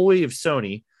an employee of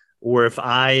Sony, or if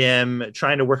I am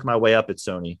trying to work my way up at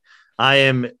Sony, I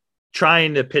am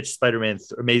trying to pitch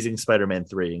Amazing Spider-Man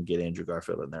 3 and get Andrew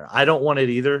Garfield in there. I don't want it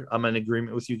either. I'm in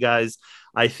agreement with you guys.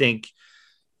 I think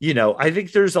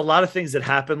there's a lot of things that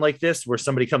happen like this where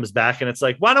somebody comes back and it's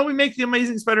like, why don't we make The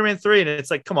Amazing Spider-Man 3? And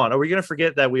it's like, come on, are we going to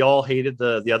forget that we all hated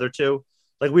the other two?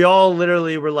 Like, we all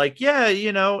literally were like, yeah,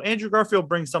 you know, Andrew Garfield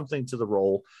brings something to the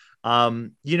role.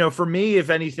 You know, for me, if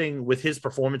anything, with his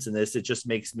performance in this, it just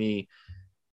makes me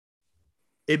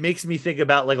think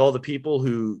about like all the people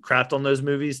who crapped on those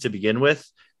movies to begin with.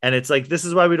 And it's like, this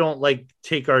is why we don't like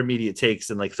take our immediate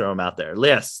takes and like throw them out there.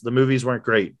 Yes, the movies weren't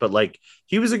great, but like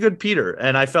he was a good Peter.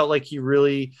 And I felt like he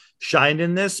really shined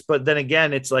in this. But then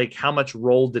again, it's like, how much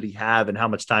role did he have and how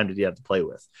much time did he have to play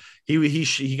with?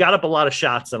 He got up a lot of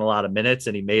shots in a lot of minutes,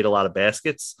 and he made a lot of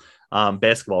baskets.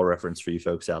 Basketball reference for you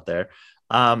folks out there.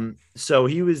 So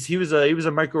he was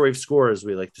a microwave scorer, as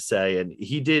we like to say. And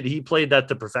he played that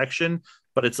to perfection.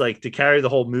 But it's like, to carry the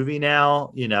whole movie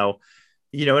now, you know,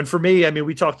 and for me, I mean,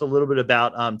 we talked a little bit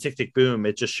about Tick, Tick, Boom.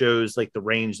 It just shows like the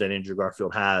range that Andrew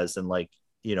Garfield has. And like,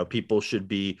 you know, people should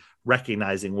be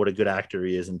recognizing what a good actor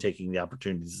he is and taking the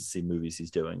opportunities to see movies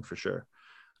he's doing, for sure.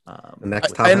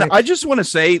 I just want to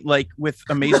say, like, with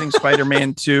Amazing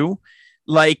Spider-Man 2,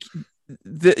 like,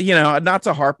 not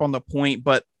to harp on the point,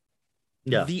 but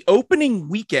the opening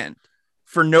weekend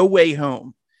for No Way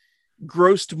Home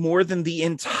grossed more than the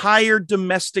entire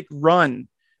domestic run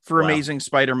for Amazing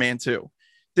Spider-Man 2.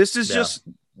 This is just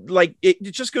like, it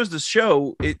just goes to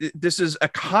show this is a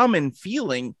common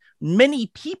feeling. Many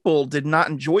people did not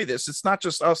enjoy this. It's not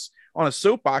just us on a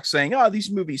soapbox saying, oh, these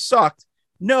movies sucked.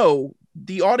 No,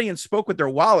 the audience spoke with their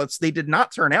wallets. They did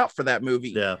not turn out for that movie.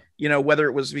 Yeah. You know, whether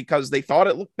it was because they thought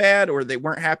it looked bad or they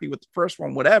weren't happy with the first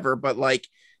one, whatever, but like,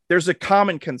 there's a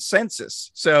common consensus.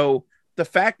 So the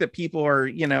fact that people are,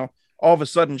 you know, all of a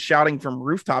sudden shouting from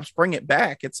rooftops, bring it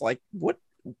back. It's like, what?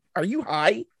 Are you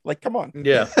high? Like, come on.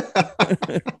 Yeah.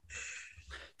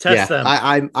 Test them.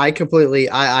 I completely,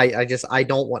 I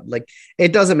don't want, like,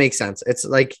 it doesn't make sense. It's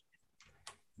like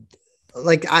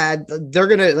they're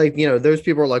going to, like, you know, those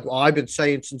people are like, well, I've been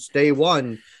saying since day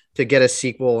one to get a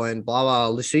sequel and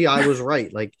blah, blah. See, I was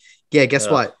right. Like, yeah, guess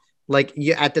what? Like,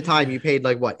 at the time you paid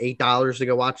like what, $8 to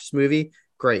go watch this movie.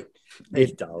 Great.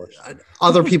 $8.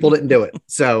 Other people didn't do it.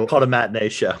 So called a matinee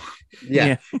show.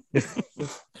 Yeah.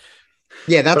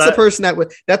 Yeah, that's the person that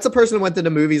went to the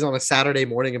movies on a Saturday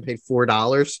morning and paid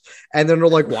 $4. And then they're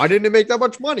like, why didn't it make that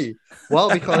much money?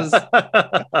 Well, because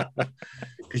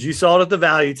you saw it at the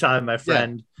value time, my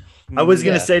friend. Yeah. I was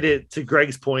going to say to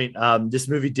Greg's point, this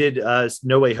movie did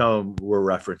No Way Home, we're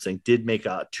referencing, did make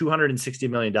 $260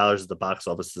 million at the box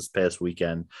office this past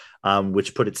weekend,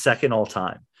 which put it second all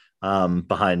time,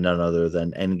 behind none other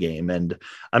than Endgame. And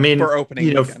I mean, for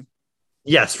opening weekend.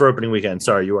 Yes, for opening weekend.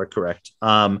 Sorry, you are correct.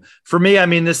 For me, I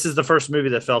mean, this is the first movie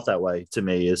that felt that way to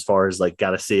me, as far as like,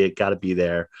 got to see it, got to be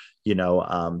there. You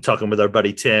know, talking with our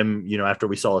buddy Tim, you know, after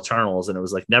we saw Eternals, and it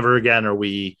was like, never again are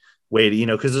we waiting, you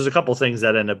know, because there's a couple things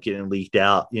that end up getting leaked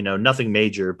out, you know, nothing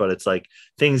major, but it's like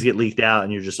things get leaked out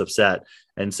and you're just upset.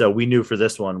 And so we knew for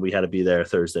this one, we had to be there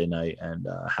Thursday night, and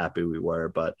happy we were.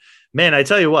 But man, I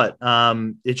tell you what,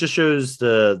 it just shows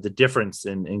the difference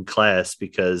in class,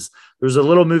 because there was a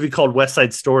little movie called West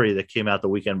Side Story that came out the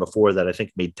weekend before that I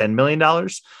think made $10 million.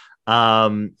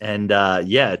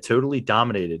 Yeah, totally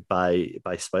dominated by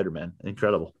Spider-Man.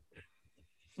 Incredible.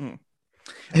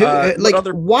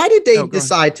 Why did they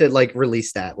decide to like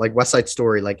release that, like West Side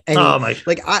Story, like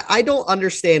I don't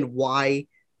understand why,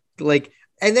 like.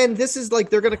 And then this is like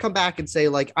they're gonna come back and say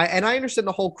like I understand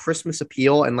the whole Christmas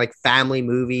appeal and like family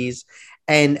movies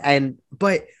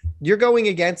but you're going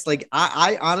against like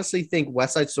I honestly think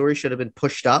West Side Story should have been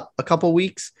pushed up a couple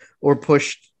weeks or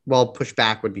pushed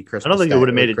back would be Christmas. I don't think it would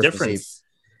have made a difference.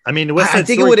 I mean, I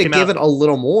think it would have given a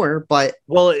little more, but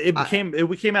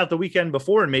it came out the weekend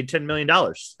before and made $10 million.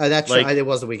 That's like, it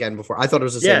was the weekend before. I thought it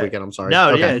was the same weekend. I'm sorry.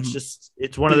 No, okay.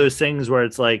 It's one of those things where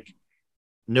it's like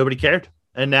nobody cared.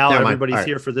 And now everybody's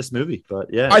here for this movie.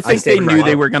 But yeah, I think they knew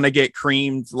they were going to get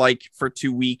creamed like for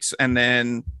 2 weeks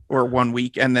or 1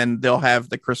 week. And then they'll have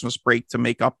the Christmas break to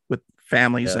make up with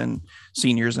families and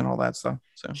seniors and all that stuff.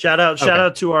 So shout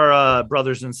out to our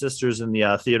brothers and sisters in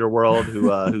the theater world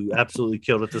who absolutely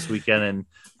killed it this weekend, and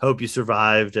hope you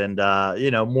survived. And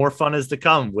more fun is to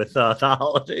come with the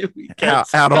holiday weekend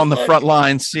out on the front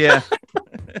lines. Yeah.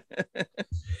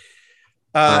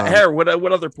 Harry, what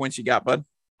other points you got, bud?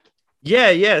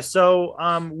 Yeah. So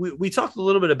we talked a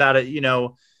little bit about it,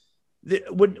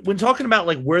 when talking about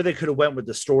like where they could have went with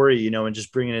the story, and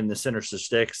just bringing in the Sinister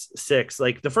Six,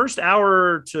 like the first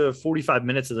hour to 45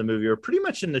 minutes of the movie are pretty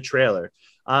much in the trailer,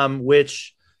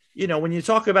 which, when you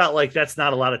talk about like, that's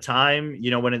not a lot of time,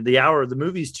 when the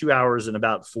movie's 2 hours and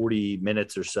about 40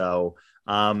 minutes or so,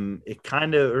 it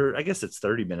kind of, or I guess it's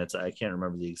 30 minutes. I can't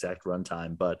remember the exact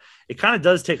runtime, but it kind of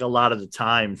does take a lot of the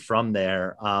time from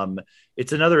there.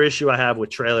 It's another issue I have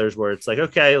with trailers where it's like,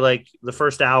 okay, like the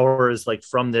first hour is like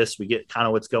from this, we get kind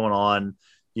of what's going on.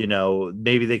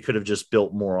 Maybe they could have just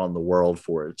built more on the world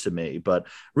for it to me, but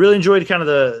really enjoyed kind of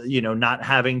the, not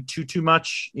having too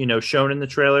much, shown in the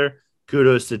trailer.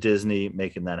 Kudos to Disney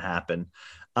making that happen.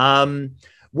 One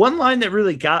line that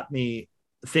really got me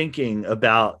thinking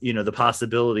about, the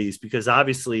possibilities, because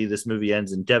obviously this movie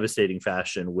ends in devastating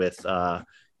fashion with,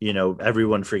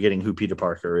 everyone forgetting who Peter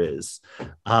Parker is.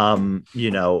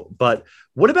 But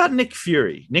what about Nick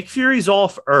Fury? Nick Fury's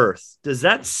off Earth. Does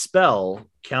that spell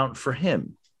count for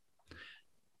him?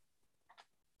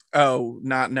 Oh,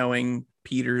 not knowing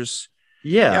Peter's.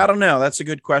 Yeah, I don't know. That's a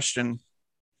good question.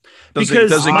 Does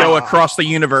it go across the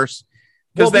universe?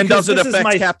 Because does it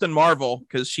affect Captain Marvel?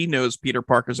 Because she knows Peter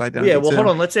Parker's identity. Yeah, well, hold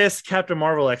on. Let's ask Captain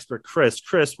Marvel expert Chris.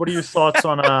 Chris, what are your thoughts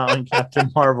on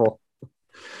Captain Marvel?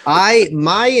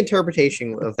 My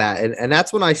interpretation of that, and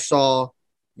that's when I saw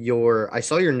your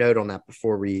note on that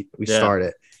before we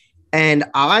started, and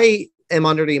I am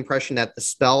under the impression that the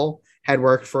spell had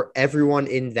worked for everyone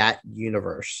in that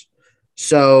universe.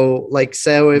 So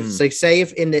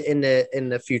if in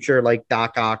the future, like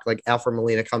Doc Ock, like Alfred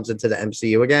Molina comes into the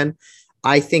MCU again,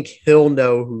 I think he'll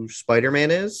know who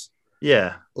Spider-Man is.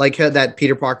 Yeah. Like that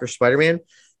Peter Parker Spider-Man.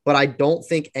 But I don't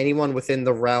think anyone within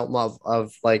the realm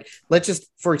of like, let's just,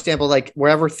 for example, like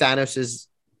wherever Thanos'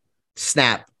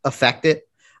 snap affected,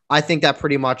 I think that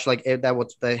pretty much like that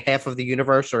was the half of the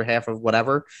universe or half of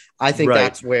whatever. I think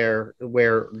that's where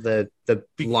the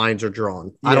lines are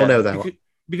drawn. Yeah, I don't know that.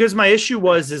 Because my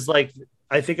issue is like,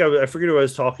 I think I forget who I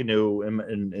was talking to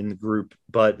in the group,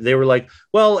 but they were like,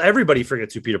 well, everybody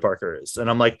forgets who Peter Parker is. And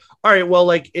I'm like, all right, well,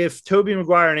 like if Tobey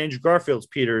Maguire and Andrew Garfield's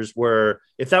Peters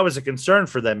if that was a concern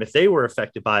for them, if they were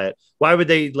affected by it, why would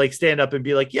they like stand up and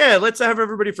be like, yeah, let's have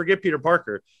everybody forget Peter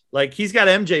Parker? Like he's got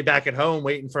MJ back at home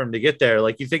waiting for him to get there.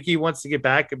 Like you think he wants to get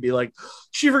back and be like,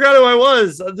 she forgot who I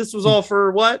was. This was all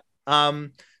for what?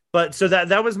 But so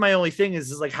that was my only thing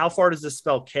is like, how far does this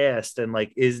spell cast? And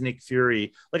like, is Nick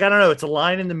Fury, like, I don't know. It's a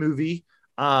line in the movie.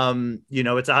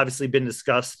 It's obviously been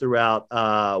discussed throughout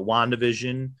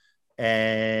WandaVision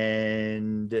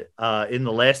and in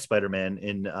the last Spider-Man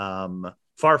in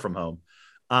Far From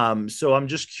Home. So I'm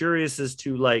just curious as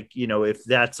to like, if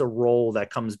that's a role that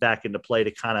comes back into play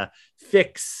to kind of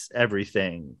fix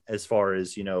everything as far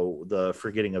as, the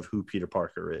forgetting of who Peter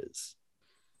Parker is.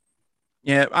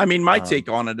 Yeah, I mean, my take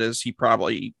on it is he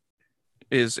probably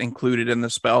is included in the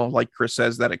spell, like Chris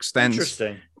says, that extends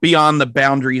beyond the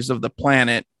boundaries of the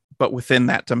planet, but within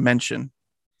that dimension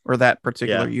or that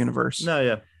particular universe. No,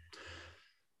 yeah.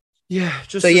 Yeah.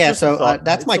 So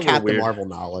that's my Captain Marvel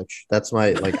knowledge. That's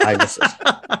my, like, I just.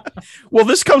 Well,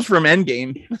 this comes from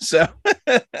Endgame. So,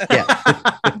 yeah.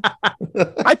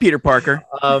 Hi, Peter Parker.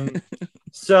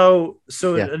 So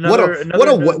yeah.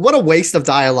 What a waste of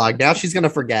dialogue. Now she's gonna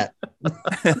forget.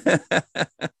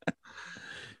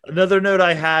 Another note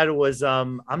I had was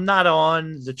I'm not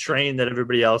on the train that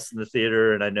everybody else in the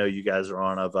theater, and I know you guys are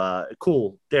on, of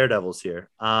cool Daredevil's here.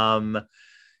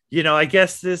 I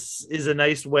guess this is a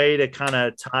nice way to kind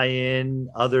of tie in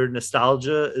other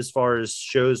nostalgia as far as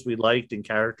shows we liked and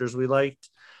characters we liked.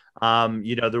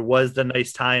 There was the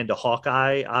nice tie into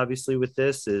Hawkeye, obviously, with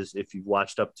this, is if you've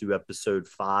watched up to episode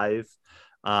 5,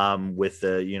 with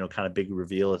the, kind of big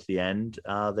reveal at the end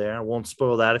there. I won't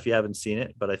spoil that if you haven't seen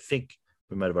it, but I think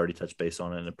we might have already touched base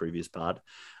on it in a previous pod.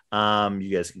 You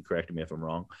guys can correct me if I'm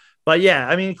wrong. But yeah,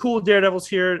 I mean, cool, Daredevil's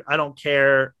here. I don't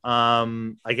care.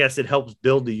 I guess it helps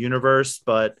build the universe,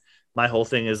 but my whole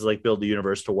thing is like build the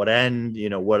universe to what end?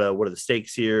 What are the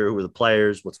stakes here? Who are the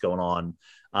players? What's going on?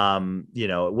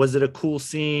 Was it a cool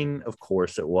scene? Of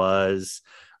course it was.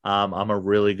 I'm a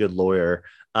really good lawyer.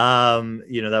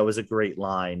 That was a great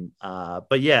line.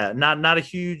 But yeah, not a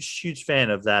huge fan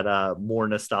of that more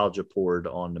nostalgia poured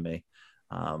onto me.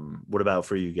 What about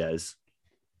for you guys?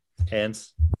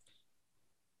 Hands?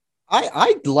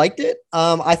 I liked it.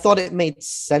 I thought it made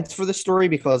sense for the story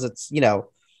because it's,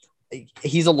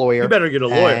 he's a lawyer. You better get a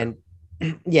lawyer. And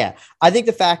yeah, I think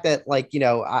the fact that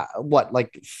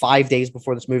 5 days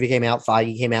before this movie came out,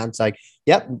 Feige came out and it's like,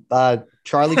 yep,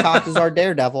 Charlie Cox is our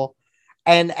Daredevil.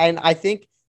 And I think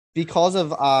because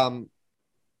of, I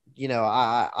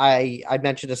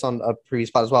mentioned this on a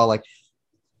previous pod as well, like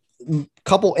a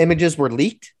couple images were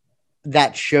leaked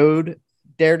that showed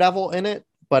Daredevil in it.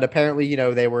 But apparently,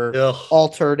 they were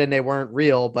altered and they weren't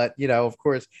real. But, of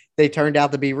course, they turned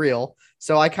out to be real.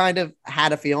 So I kind of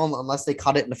had a feeling, unless they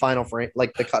cut it in the final frame,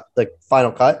 like the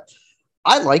final cut.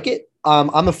 I like it.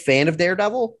 I'm a fan of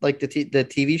Daredevil, like the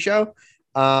TV show.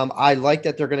 I like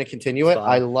that they're going to continue it.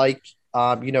 I like,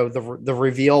 the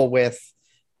reveal with,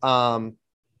 in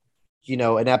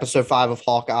episode 5 of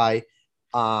Hawkeye.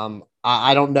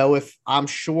 I don't know I'm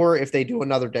sure if they do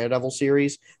another Daredevil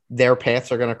series, their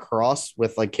paths are going to cross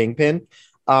with like Kingpin.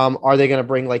 Are they going to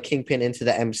bring like Kingpin into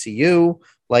the MCU?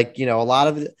 Like,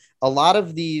 a lot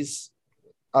of these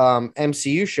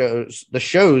MCU shows, the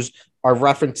shows are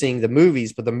referencing the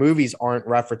movies, but the movies aren't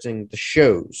referencing the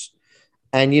shows.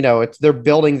 And, they're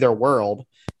building their world.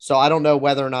 So I don't know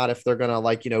whether or not if they're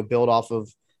going to build off of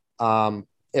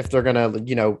if they're going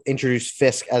to, introduce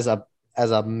Fisk as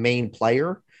a main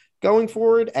player going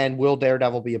forward, and will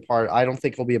Daredevil be a part? I don't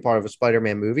think he'll be a part of a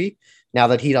Spider-Man movie now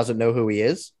that he doesn't know who he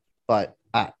is, but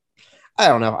I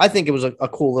don't know. I think it was a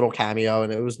cool little cameo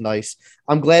and it was nice.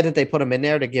 I'm glad that they put him in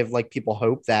there to give like people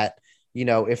hope that,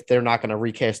 if they're not going to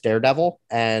recast Daredevil,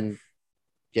 and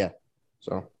yeah,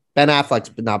 so Ben Affleck's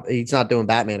he's not doing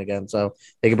Batman again, so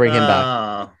they can bring him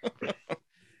back.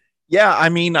 Yeah, I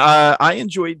mean, I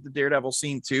enjoyed the Daredevil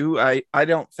scene too. I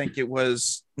don't think it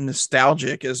was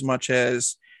nostalgic as much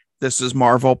as this is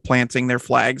Marvel planting their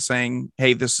flag saying,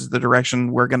 hey, this is the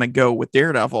direction we're going to go with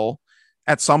Daredevil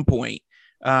at some point.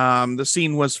 The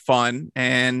scene was fun,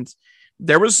 and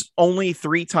there was only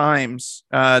 3 times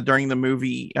during the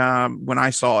movie when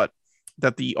I saw it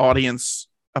that the audience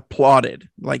applauded,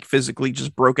 like physically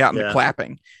just broke out into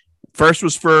clapping. First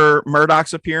was for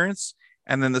Murdoch's appearance,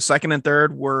 and then the second and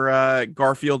third were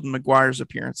Garfield and Maguire's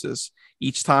appearances.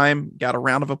 Each time got a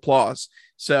round of applause.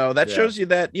 So that shows you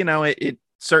that, it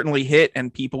certainly hit,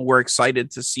 and people were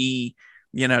excited to see,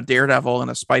 Daredevil in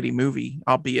a Spidey movie,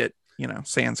 albeit,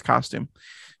 sans costume.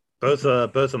 Both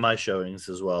of my showings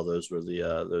as well. Those were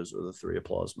the 3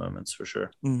 applause moments for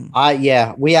sure. I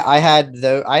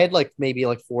had like maybe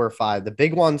like 4 or 5. The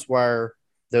big ones were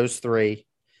those 3,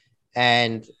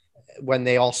 and when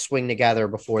they all swing together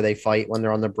before they fight when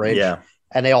they're on the bridge,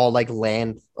 and they all like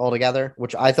land all together,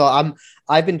 which I thought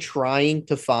I've been trying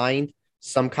to find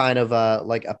some kind of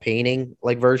a painting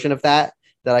like version of that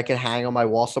I can hang on my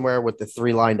wall somewhere with the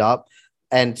 3 lined up.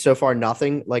 And so far,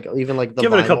 nothing. Like even like the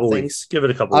give it a couple weeks. Give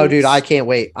it a couple. Oh, weeks. Dude, I can't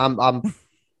wait.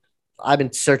 I've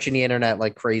been searching the internet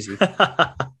like crazy.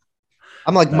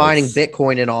 I'm like mining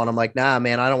Bitcoin and on. I'm like, nah,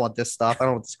 man, I don't want this stuff. I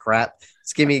don't want this crap.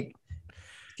 Just give me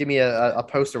a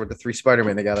poster with the 3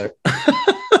 Spider-Man together.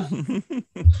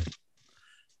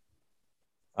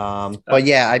 But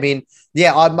yeah, I mean, the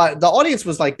audience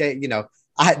was like,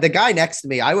 the guy next to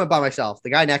me, I went by myself. The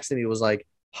guy next to me was like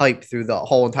hyped through the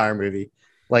whole entire movie.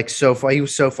 Like so funny. He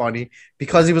was so funny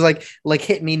because he was like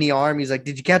hitting me in the arm. He's like,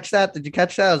 did you catch that? Did you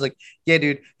catch that? I was like, yeah,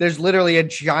 dude, there's literally a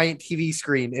giant TV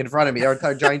screen in front of me, or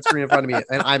a giant screen in front of me,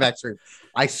 an IMAX screen.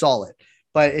 I saw it,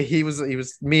 but he was,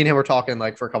 me and him were talking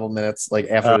like for a couple minutes, like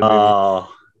after the movie.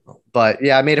 But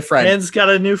yeah, I made a friend. Han's got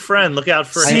a new friend. Look out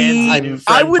for Han's.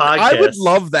 I would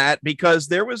love that, because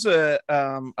there was a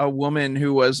woman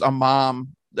who was a mom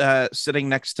sitting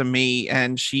next to me,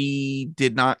 and she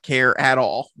did not care at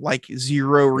all, like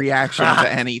zero reaction to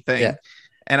anything. Yeah.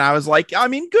 And I was like, I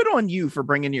mean, good on you for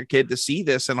bringing your kid to see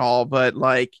this and all, but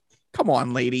like, come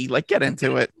on, lady, like get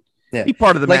into it. Yeah. Be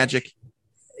part of the Like, magic.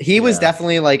 He was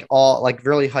definitely like all like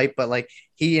really hyped, but like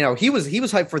he was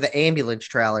hyped for the ambulance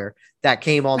trailer that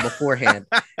came on beforehand,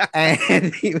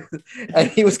 and he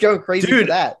was going crazy for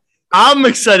that. I'm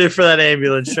excited for that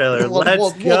ambulance trailer. We'll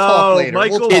go, talk later.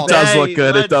 Michael. It does look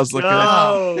good. It does look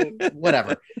good.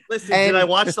 Whatever. Listen, did I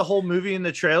watch the whole movie in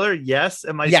the trailer? Yes.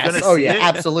 Am I going to see it?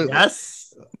 Absolutely. Yes.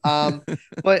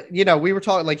 But we were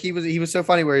talking like he was so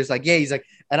funny where he's like,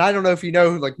 and I don't know if you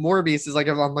know who like Morbius is. Like,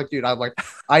 I'm like, dude,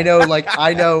 I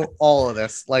know all of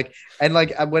this. Like, and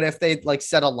like what if they like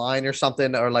said a line or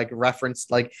something or like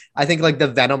reference, like I think like the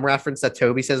Venom reference that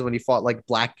Toby says when he fought like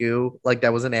Black Goo, like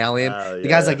that was an alien. The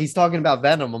guy's like, he's talking about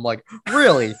Venom. I'm like,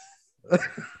 really?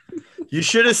 You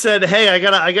should have said, "Hey, I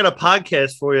got a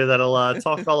podcast for you that'll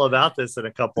talk all about this in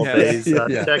a couple days.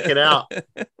 Check it out."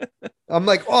 I'm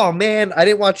like, oh man, I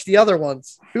didn't watch the other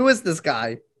ones. Who is this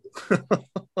guy?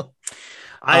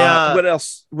 What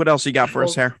else you got for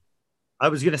us here? I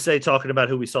was gonna say, talking about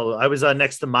who we saw. I was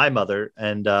next to my mother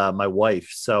and my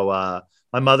wife. So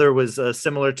my mother was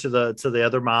similar to the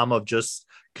other mom of just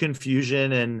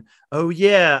confusion and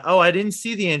I didn't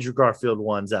see the Andrew Garfield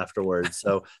ones afterwards,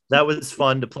 so that was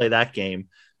fun to play that game.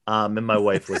 And my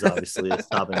wife was obviously a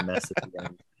sobbing mess at the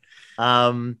end.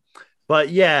 But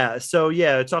I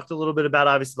talked a little bit about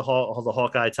obviously the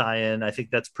Hawkeye tie-in. I think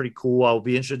that's pretty cool. I'll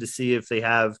be interested to see if they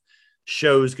have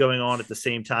shows going on at the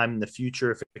same time in the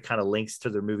future, if it kind of links to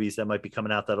their movies that might be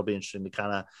coming out. That'll be interesting to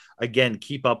kind of again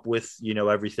keep up with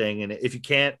everything. And if you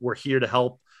can't, we're here to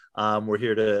help. We're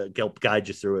here to help guide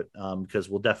you through it because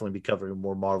we'll definitely be covering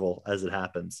more Marvel as it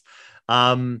happens.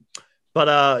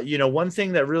 But one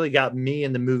thing that really got me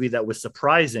in the movie that was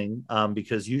surprising,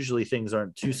 because usually things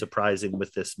aren't too surprising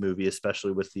with this movie,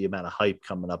 especially with the amount of hype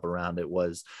coming up around it,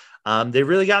 was they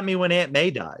really got me when Aunt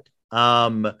May died.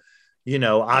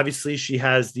 Obviously she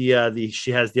has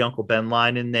the Uncle Ben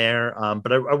line in there,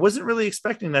 but I wasn't really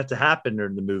expecting that to happen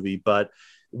during the movie. But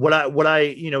what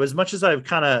I as much as I've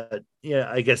kind of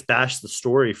I guess bashed the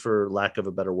story for lack of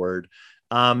a better word,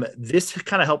 this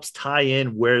kind of helps tie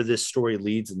in where this story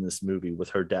leads in this movie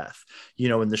with her death,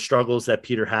 and the struggles that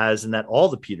Peter has and that all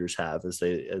the Peters have as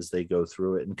they go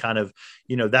through it. And kind of,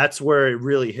 that's where it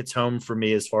really hits home for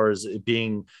me as far as it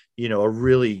being, a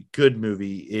really good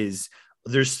movie is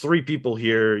there's three people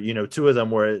here, two of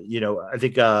them were, I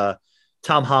think,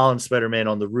 Tom Holland Spider-Man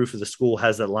on the roof of the school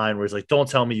has that line where he's like, "Don't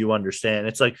tell me you understand."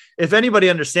 It's like, if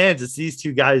anybody understands, it's these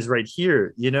two guys right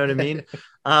here. You know what I mean?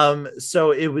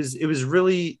 So it was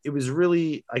really,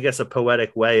 I guess, a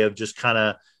poetic way of just kind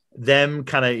of them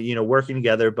working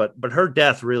together. But her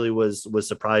death really was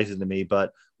surprising to me.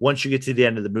 But once you get to the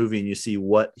end of the movie and you see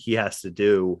what he has to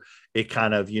do, it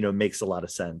kind of, makes a lot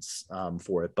of sense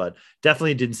for it. But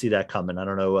definitely didn't see that coming. I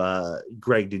don't know.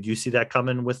 Greg, did you see that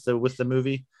coming with the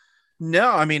movie?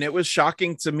 No, I mean, it was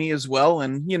shocking to me as well.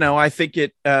 And, I think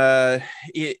it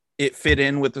fit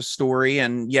in with the story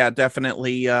and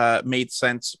definitely made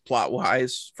sense plot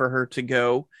wise for her to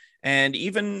go. And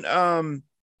even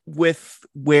with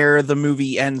where the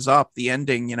movie ends up, the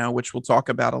ending, which we'll talk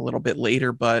about a little bit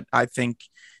later. But I think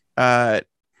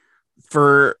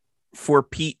for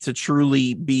Pete to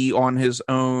truly be on his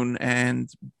own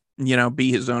and,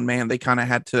 be his own man, they kind of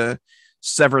had to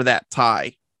sever that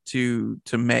tie to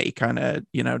May, kind of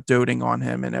doting on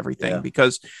him and everything,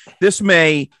 because this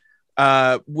May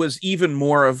was even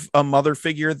more of a mother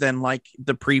figure than like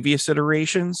the previous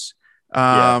iterations.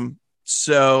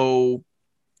 So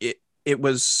it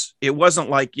wasn't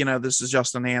like, this is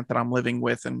just an aunt that I'm living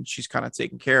with and she's kind of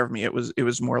taking care of me. It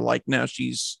was more like, no,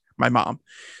 she's my mom.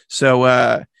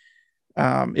 So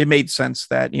it made sense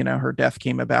that, her death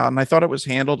came about. And I thought it was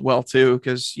handled well too,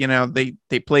 because,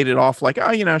 they played it off like,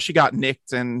 oh, she got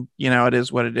nicked and, it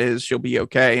is what it is. She'll be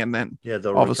okay. And then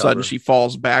all of a sudden she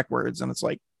falls backwards and it's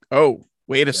like, oh,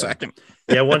 wait a second.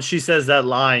 Once she says that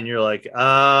line, you're like,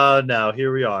 oh, no,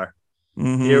 here we are.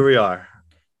 Mm-hmm. Here we are.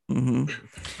 Mm-hmm.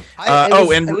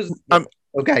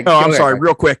 Okay. Oh, I'm sorry.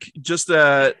 Real quick, just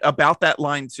about that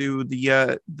line too,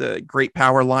 the great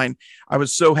power line. I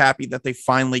was so happy that they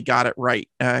finally got it right,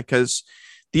 because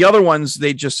the other ones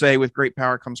they just say with great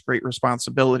power comes great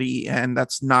responsibility, and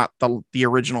that's not the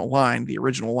original line. The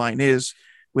original line is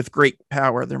with great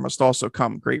power there must also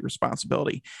come great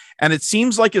responsibility, and it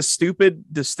seems like a stupid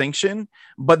distinction,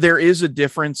 but there is a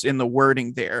difference in the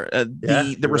wording there.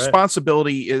 The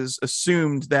responsibility is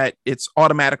assumed that it's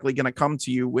automatically going to come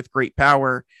to you with great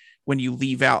power when you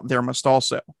leave out there must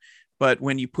also, but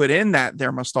when you put in that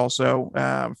there must also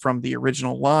from the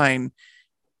original line,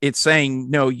 it's saying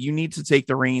no, you need to take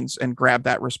the reins and grab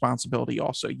that responsibility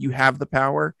also. You have the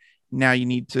power, now you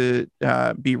need to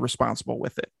be responsible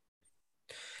with it.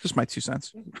 Just my 2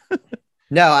 cents.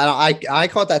 No, I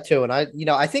caught that too, and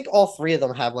I think all three of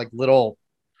them have like little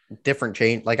different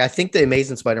change. Like I think the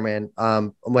Amazing Spider-Man,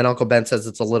 when Uncle Ben says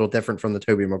it's a little different from the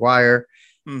Tobey Maguire,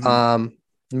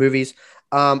 movies,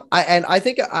 I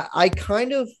think I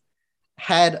kind of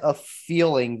had a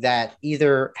feeling that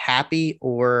either Happy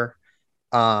or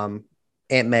Aunt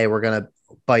May were gonna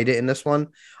bite it in this one,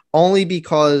 only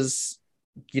because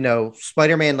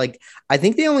Spider-Man, like I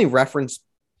think they only referenced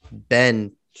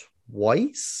Ben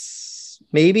twice,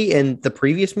 maybe in the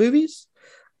previous movies.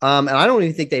 And I don't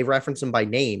even think they reference him by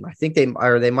name. I think they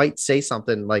might say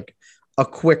something like a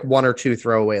quick 1 or 2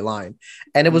 throwaway line.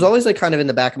 And it was always like kind of in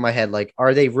the back of my head, like,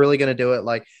 are they really going to do it?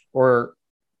 Like, or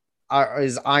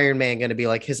is Iron Man going to be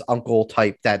like his uncle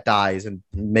type that dies and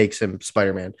makes him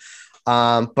Spider-Man?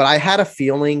 But I had a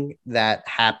feeling that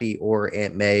Happy or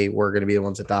Aunt May were going to be the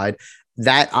ones that died.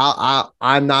 That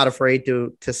I'm not afraid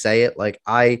to say it. Like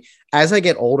as I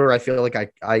get older, I feel like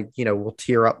I will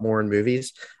tear up more in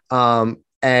movies.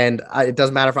 It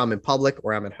doesn't matter if I'm in public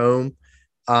or I'm at home.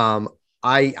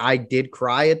 I did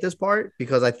cry at this part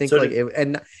because I think so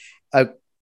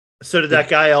so did that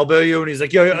guy elbow you and he's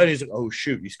like, yo, and he's like, oh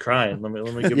shoot, he's crying. Let me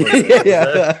give him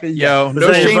a Yo,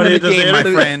 no shame in the game, my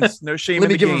friends. No shame in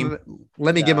the game.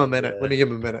 Let me give him a minute. Let me give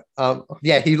him a minute.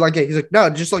 Yeah, he's like,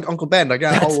 no, just like Uncle Ben. Like,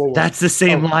 that's the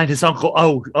same line as Uncle.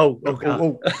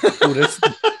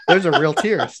 Those are real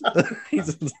tears.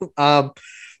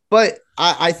 But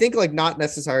I think like not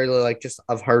necessarily like just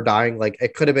of her dying. Like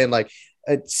it could have been like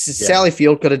Sally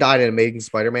Field could have died in Amazing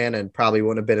Spider-Man and probably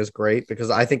wouldn't have been as great, because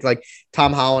I think like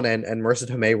Tom Holland and Marissa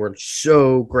Tomei were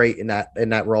so great in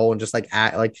that role, and just like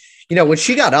when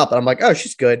she got up and I'm like, oh,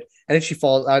 she's good, and then she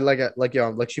falls.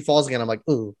 She falls again. I'm like,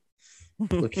 ooh,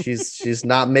 look, she's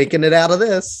not making it out of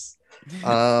this.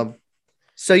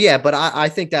 So yeah, but I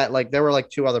think that like there were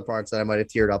like 2 other parts that I might have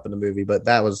teared up in the movie, but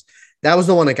that was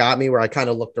the one that got me, where I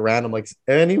kind of looked around. I'm like, is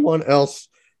anyone else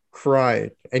crying?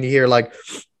 And you hear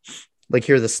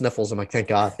hear the sniffles. I'm like, thank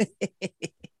God.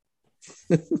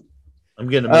 I'm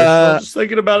getting emotional just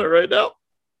thinking about it right now.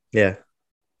 Yeah.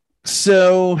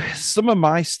 So some of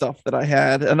my stuff that I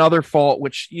had, another fault,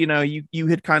 which, you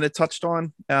had kind of touched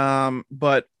on,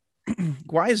 but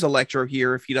why is Electro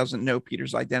here if he doesn't know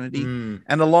Peter's identity? And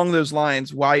along those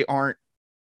lines, why aren't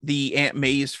the Aunt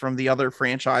Mays from the other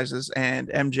franchises and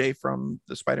MJ from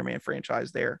the Spider-Man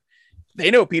franchise there?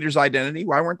 They know Peter's identity.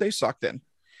 Why weren't they sucked in?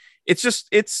 It's just,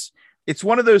 it's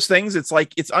one of those things. It's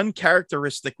like, it's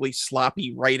uncharacteristically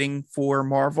sloppy writing for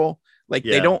Marvel. Like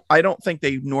I don't think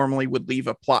they normally would leave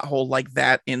a plot hole like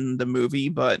that in the movie,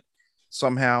 but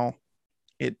somehow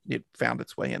it found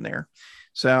its way in there.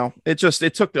 So it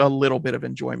took a little bit of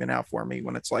enjoyment out for me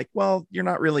when it's like, well, you're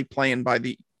not really playing by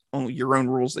your own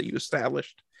rules that you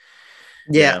established.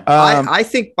 Yeah. I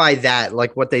think by that,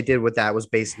 like what they did with that was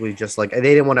basically just like, they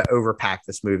didn't want to overpack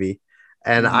this movie.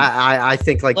 And I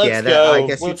think like, I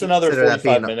guess it's another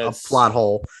 45 minutes. A plot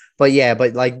hole, but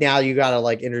like now you got to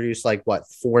like introduce like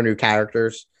 4 new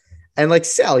characters, and like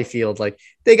Sally Field, like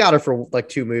they got her for like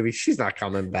 2 movies. She's not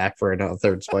coming back for another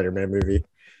 3rd Spider-Man movie.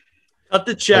 Cut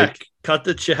the check.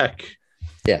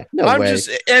 Yeah. No way.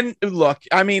 And look,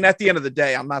 I mean, at the end of the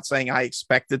day, I'm not saying I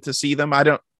expected to see them. I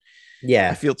don't.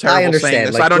 Yeah. I feel terrible saying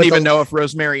this. Like, I don't even know if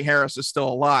Rosemary Harris is still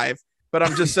alive, but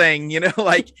I'm just saying,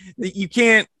 like you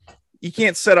can't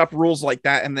set up rules like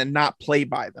that and then not play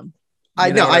by them. I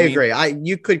agree.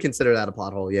 You could consider that a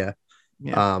plot hole. Yeah.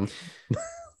 I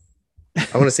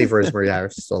want to see if Rosemary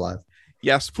Harris is still alive.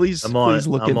 Yes, please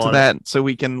look into that so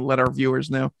we can let our viewers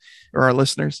know, or our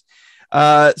listeners.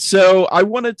 So I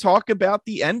want to talk about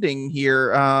the ending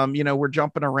here. We're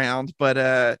jumping around,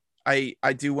 but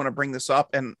I do want to bring this up,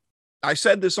 and I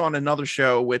said this on another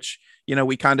show, which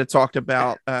we kind of talked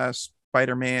about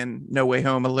Spider-Man No Way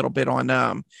Home a little bit on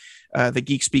the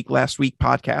Geek Speak Last Week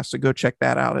podcast. So go check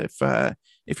that out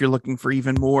if you're looking for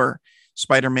even more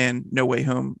Spider-Man No Way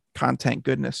Home content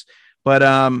goodness.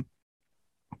 But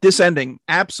this ending,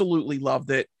 absolutely loved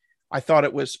it. I thought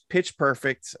it was pitch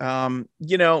perfect.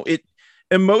 It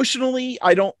emotionally,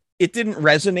 it didn't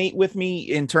resonate with me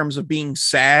in terms of being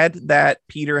sad that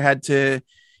Peter had to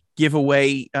give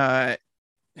away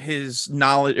his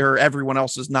knowledge, or everyone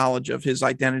else's knowledge of his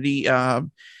identity.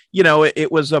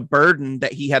 It was a burden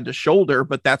that he had to shoulder,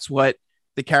 but that's what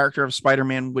the character of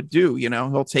Spider-Man would do.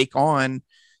 He'll take on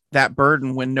that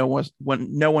burden when no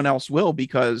one else will,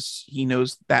 because he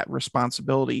knows that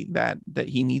responsibility that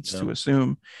he needs to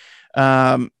assume.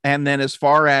 And then as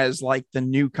far as like the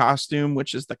new costume,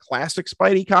 which is the classic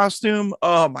Spidey costume,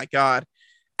 oh my God,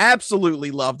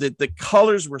 absolutely loved it. The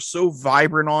colors were so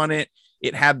vibrant on it.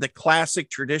 It had the classic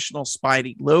traditional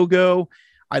Spidey logo.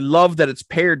 I love that it's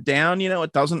pared down.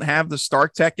 It doesn't have the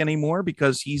Stark Tech anymore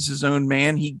because he's his own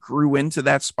man. He grew into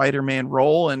that Spider-Man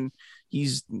role, and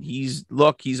he's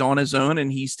on his own, and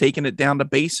he's taken it down to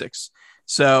basics.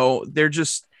 So they're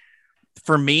just,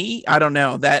 for me, I don't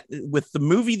know, that with the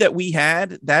movie that we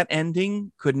had, that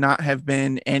ending could not have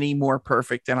been any more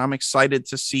perfect. And I'm excited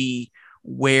to see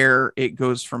where it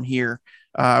goes from here.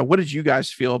 What did you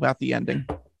guys feel about the ending?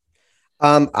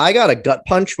 I got a gut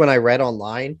punch when I read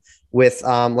online with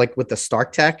with the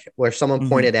Stark Tech, where someone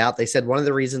pointed out, they said one of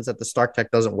the reasons that the Stark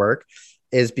Tech doesn't work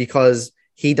is because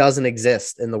he doesn't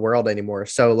exist in the world anymore.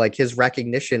 So like his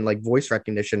recognition, like voice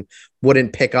recognition,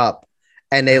 wouldn't pick up,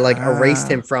 and they like erased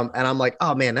him from. And I'm like,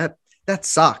 oh man, that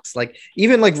sucks. Like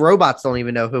even like robots don't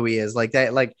even know who he is. Like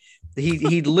that, like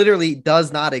he literally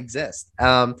does not exist.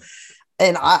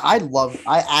 And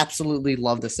I absolutely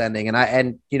love this ending.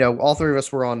 And all three of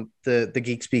us were on the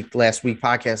Geek Speak last week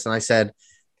podcast, and I said,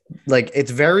 like,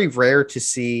 it's very rare to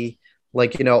see,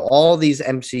 like, all these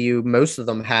MCU, most of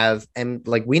them have, and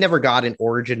like, we never got an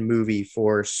origin movie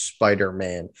for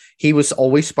Spider-Man. He was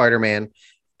always Spider-Man.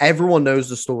 Everyone knows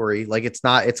the story. Like, it's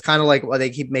kind of like, well, they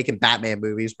keep making Batman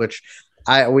movies, which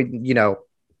the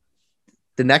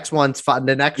next one's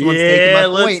taking my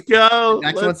point. Let's go. The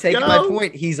next one's taking my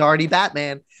point. He's already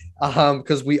Batman.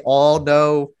 Because we all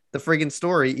know the friggin'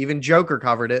 story. Even Joker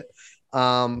covered it.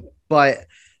 But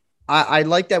I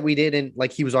like that we didn't,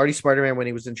 like, he was already Spider-Man when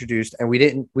he was introduced, and we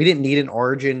didn't need an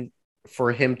origin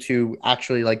for him to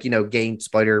actually, like, gain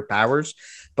spider powers.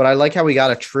 But I like how we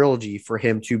got a trilogy for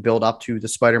him to build up to the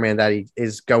Spider-Man that he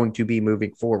is going to be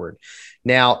moving forward.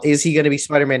 Now, is he going to be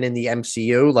Spider-Man in the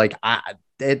MCU? Like,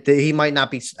 he might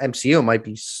not be MCU. It might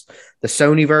be the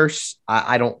Sonyverse.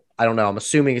 I don't know. I'm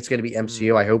assuming it's going to be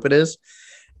MCU. I hope it is.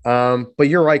 But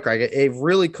you're right, Greg. It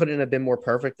really couldn't have been more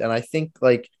perfect. And I think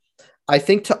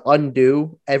to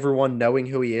undo everyone knowing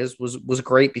who he is was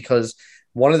great, because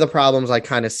one of the problems I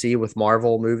kind of see with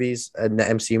Marvel movies and the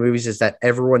MCU movies is that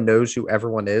everyone knows who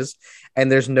everyone is,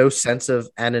 and there's no sense of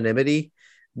anonymity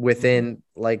within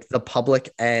like the public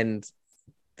and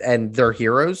their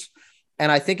heroes. And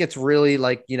I think it's really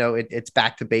like, it's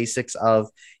back to basics of,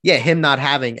 him not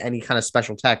having any kind of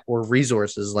special tech or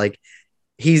resources. Like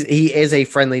he is a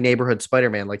friendly neighborhood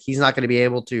Spider-Man. Like he's not going to be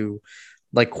able to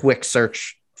like quick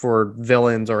search for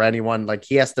villains or anyone. Like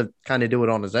he has to kind of do it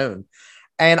on his own.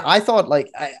 And I thought,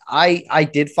 like, I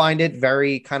did find it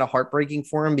very kind of heartbreaking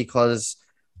for him, because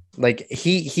like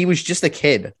he was just a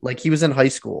kid. Like he was in high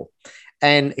school,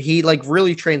 and he like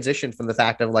really transitioned from the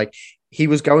fact of like he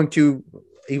was going to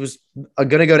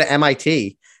go to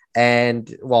MIT,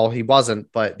 and well, he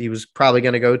wasn't, but he was probably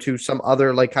going to go to some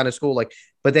other like kind of school, like,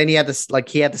 but then he had to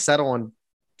settle on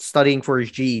studying for his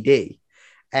GED.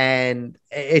 And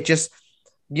it just,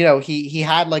 he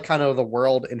had like kind of the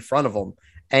world in front of him,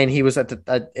 and he was at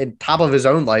the top of his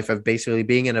own life of basically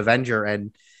being an Avenger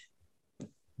and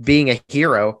being a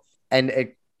hero. And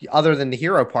other than the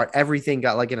hero part, everything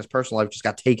got, like, in his personal life just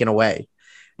got taken away.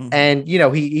 Mm-hmm. And,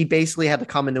 he basically had to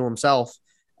come into himself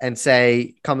and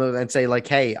say like,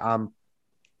 hey,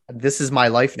 this is my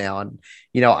life now. And,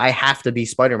 I have to be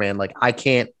Spider-Man. Like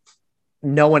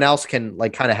no one else can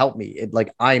like kind of help me.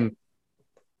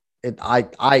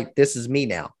 This is me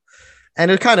now. And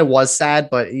it kind of was sad,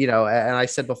 but, and I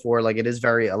said before, like, it is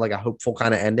very like a hopeful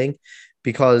kind of ending,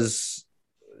 because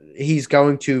he's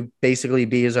going to basically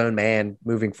be his own man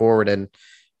moving forward. And,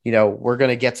 we're going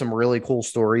to get some really cool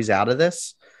stories out of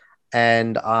this.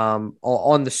 And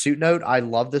on the suit note, I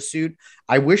love the suit.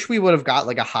 I wish we would have got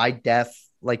like a high def,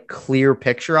 like clear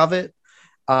picture of it.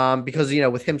 Because,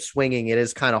 with him swinging, it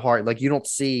is kind of hard. Like you don't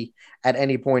see at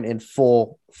any point in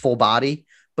full body,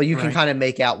 but you can kind of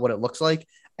make out what it looks like.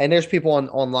 And there's people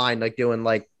online like doing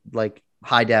like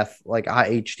high def, like high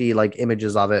HD, like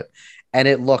images of it. And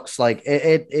it looks like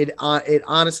it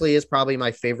honestly is probably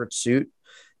my favorite suit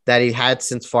that he had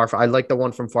since I like the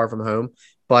one from Far From Home,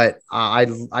 but I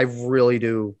really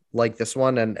do like this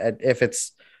one. And if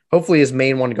it's hopefully his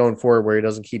main one going forward, where he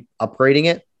doesn't keep upgrading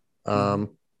it.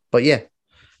 But yeah,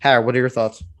 Harry, what are your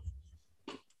thoughts?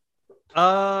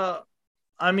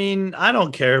 I mean, I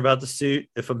don't care about the suit,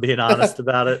 if I'm being honest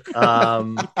about it.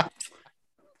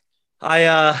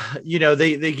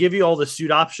 They give you all the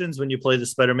suit options when you play the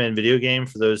Spider-Man video game,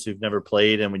 for those who've never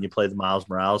played, and when you play the Miles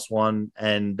Morales one.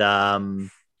 And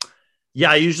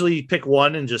I usually pick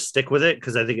one and just stick with it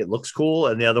because I think it looks cool,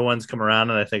 and the other ones come around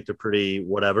and I think they're pretty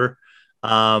whatever.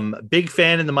 Big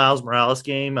fan in the Miles Morales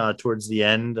game. Towards the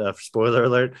end, spoiler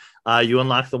alert, you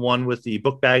unlock the one with the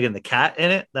book bag and the cat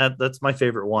in it. That's my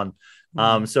favorite one.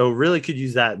 So really could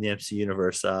use that in the MC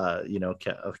universe,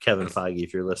 of Kevin Feige,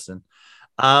 if you're listening.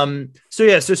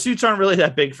 So suits aren't really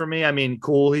that big for me. I mean,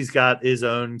 cool. He's got his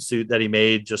own suit that he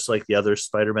made, just like the other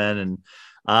Spider-Man.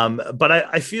 But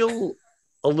I feel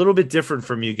a little bit different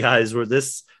from you guys, where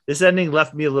this ending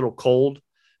left me a little cold.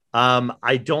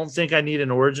 I don't think I need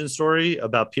an origin story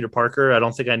about Peter Parker. I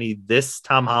don't think I need this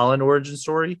Tom Holland origin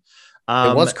story.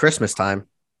 It was Christmas time.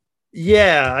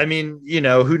 Yeah, I mean,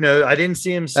 who knows? I didn't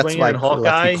see him swinging in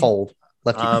Hawkeye.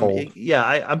 Left you cold. Yeah,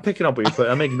 I'm picking up what you're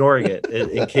putting. I'm ignoring it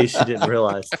in case you didn't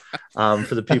realize.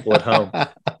 For the people at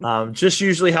home, just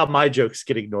usually how my jokes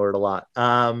get ignored a lot.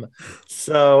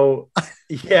 So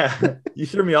yeah, you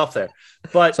threw me off there.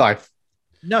 But sorry,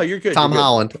 no, you're good. Tom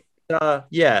Holland.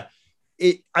 Yeah.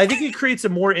 I think it creates a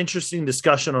more interesting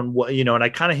discussion on what, and I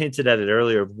kind of hinted at it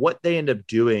earlier, of what they end up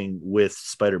doing with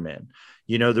Spider-Man.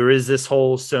 There is this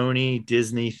whole Sony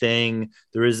Disney thing.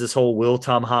 There is this whole, will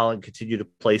Tom Holland continue to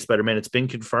play Spider-Man? It's been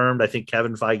confirmed. I think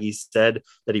Kevin Feige said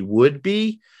that he would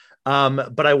be.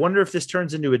 But I wonder if this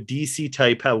turns into a DC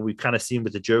type, how we've kind of seen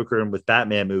with the Joker and with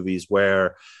Batman movies,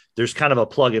 where there's kind of a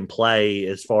plug and play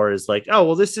as far as like, oh,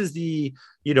 well, this is the,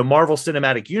 Marvel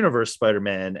Cinematic Universe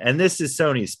Spider-Man, and this is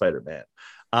Sony's Spider-Man.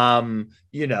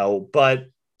 But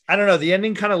I don't know. The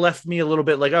ending kind of left me a little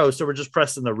bit like, oh, so we're just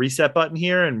pressing the reset button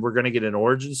here and we're going to get an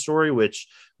origin story, which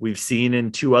we've seen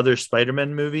in 2 other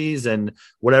Spider-Man movies. And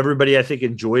what everybody, I think,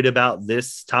 enjoyed about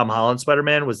this Tom Holland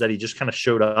Spider-Man was that he just kind of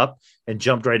showed up and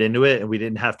jumped right into it, and we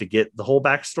didn't have to get the whole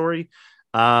backstory.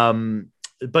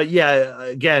 But yeah,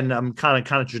 again, I'm kind of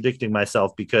contradicting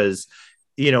myself because,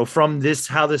 from this,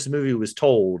 how this movie was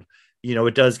told,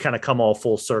 it does kind of come all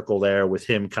full circle there with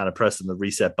him kind of pressing the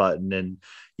reset button and,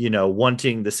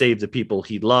 wanting to save the people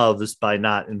he loves by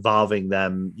not involving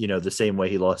them, the same way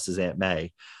he lost his Aunt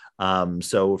May.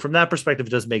 So from that perspective,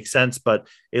 it does make sense, but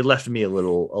it left me a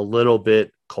little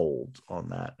bit cold on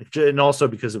that. And also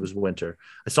because it was winter,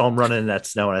 I saw him running in that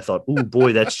snow and I thought, oh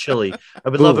boy, that's chilly. I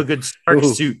would love a good Stark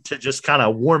suit to just kind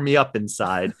of warm me up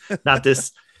inside, not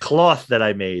this cloth that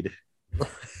I made.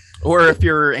 Or if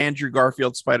you're Andrew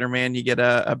Garfield Spider-Man, you get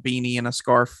a beanie and a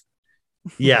scarf.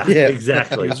 Yeah,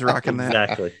 exactly. He was rocking that.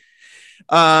 Exactly.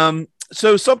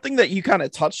 So something that you kind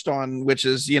of touched on, which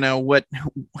is,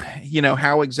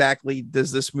 how exactly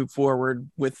does this move forward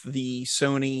with the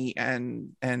Sony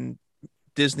and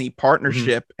Disney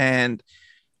partnership? Mm-hmm. And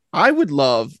I would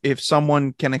love if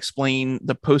someone can explain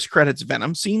the post-credits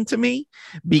Venom scene to me,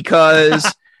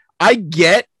 because I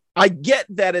get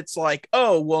that it's like,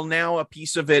 oh, well, now a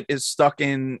piece of it is stuck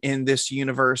in this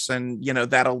universe and,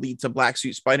 that'll lead to Black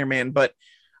Suit Spider-Man. But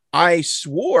I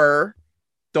swore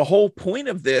the whole point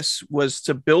of this was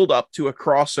to build up to a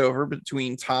crossover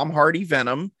between Tom Hardy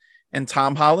Venom and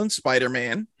Tom Holland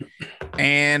Spider-Man.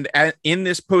 And in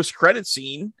this post-credit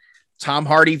scene, Tom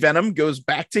Hardy Venom goes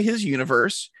back to his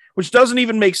universe, which doesn't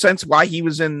even make sense why he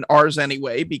was in ours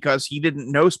anyway, because he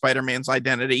didn't know Spider-Man's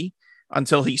identity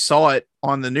until he saw it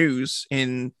on the news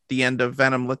in the end of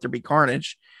Venom Let There Be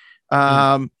Carnage.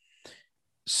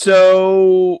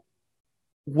 So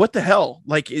what the hell?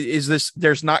 Like, is this,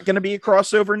 there's not going to be a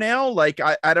crossover now? Like,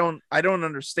 I don't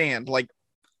understand. Like,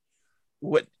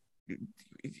 what?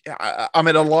 I'm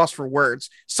at a loss for words.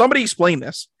 Somebody explain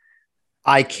this.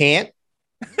 I can't,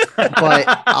 but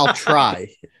I'll try.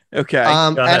 Okay.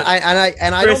 And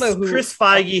I don't know who. Chris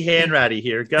Feige Hanratty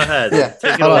here. Go ahead. Yeah.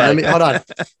 Take it hold away. Hold on.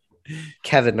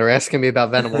 Kevin, they're asking me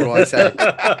about Venom. What do I say?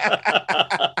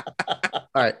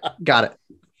 All right, got it.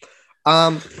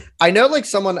 I know, like,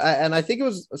 someone, and I think it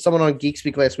was someone on Geek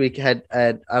Speak last week had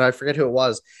and I forget who it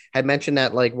was, had mentioned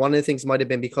that, like, one of the things might have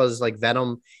been because, like,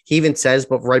 Venom, he even says,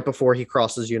 but right before he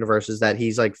crosses universes, that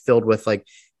he's, like, filled with, like,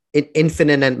 an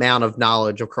infinite amount of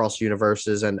knowledge across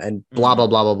universes and blah blah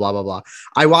blah blah blah blah blah.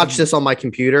 I watched this on my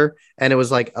computer and it was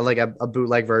like a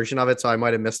bootleg version of it, so I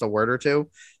might have missed a word or two.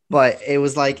 But it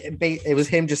was like it was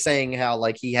him just saying how,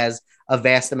 like, he has a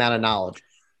vast amount of knowledge.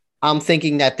 I'm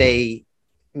thinking that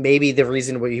maybe the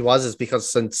reason what he was is because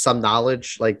some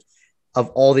knowledge, like,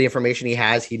 of all the information he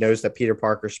has, he knows that Peter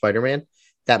Parker's Spider-Man.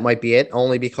 That might be it.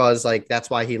 Only because, like, that's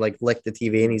why he, like, licked the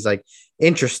TV and he's like,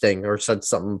 interesting, or said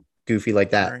something goofy like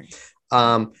that.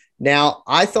 Right. Now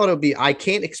I thought I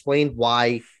can't explain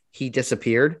why he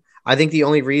disappeared. I think the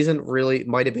only reason really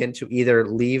might have been to either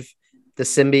leave the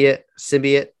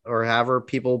symbiote, or however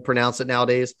people pronounce it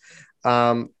nowadays,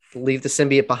 leave the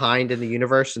symbiote behind in the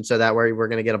universe. And so that way we're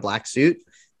going to get a black suit,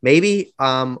 maybe,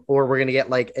 or we're going to get,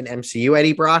 like, an MCU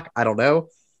Eddie Brock. I don't know.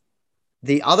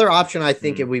 The other option I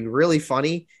think it would be really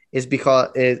funny is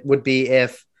because it would be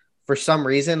if for some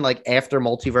reason, like, after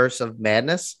Multiverse of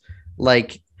Madness,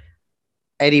 like,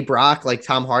 Eddie Brock, like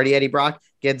Tom Hardy Eddie Brock,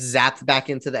 gets zapped back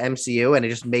into the MCU and it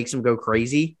just makes him go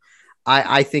crazy.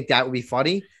 I think that would be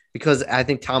funny. because I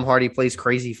think Tom Hardy plays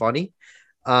crazy funny.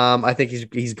 I think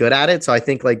he's good at it. So I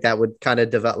think like that would kind of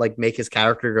develop, like make his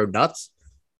character go nuts.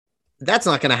 That's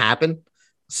not going to happen.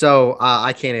 So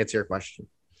I can't answer your question.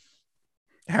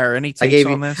 Harry, any takes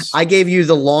on this? I gave you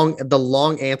the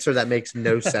long answer that makes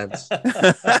no sense.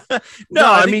 No,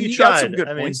 I mean you got some good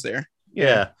points there.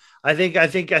 Yeah. I think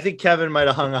Kevin might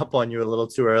have hung up on you a little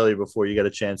too early before you got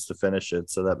a chance to finish it.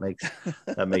 So that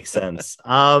makes sense.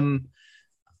 I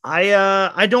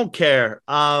don't care.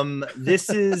 This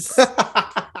is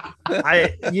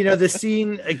the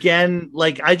scene again,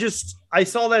 like I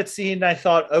saw that scene and I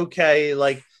thought, okay,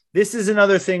 like this is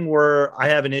another thing where I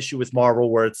have an issue with Marvel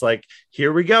where it's like,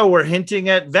 here we go, we're hinting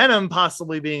at Venom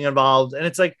possibly being involved, and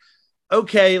it's like,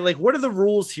 okay, like what are the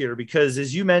rules here? Because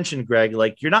as you mentioned, Greg,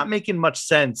 like you're not making much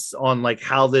sense on like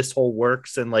how this whole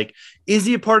works, and like, is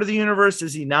he a part of the universe?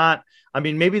 Is he not? I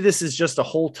mean, maybe this is just a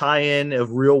whole tie-in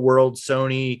of real world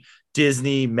Sony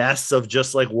Disney mess of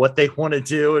just like what they want to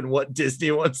do and what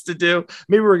Disney wants to do.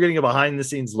 Maybe we're getting a behind the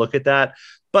scenes look at that,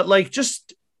 but like,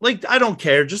 just like, I don't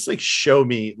care. Just like show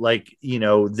me like,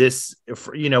 this,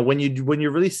 when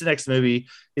you release the next movie,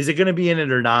 is it going to be in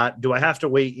it or not? Do I have to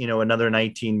wait, another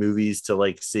 19 movies to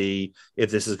like see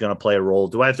if this is going to play a role?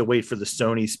 Do I have to wait for the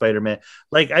Sony Spider-Man?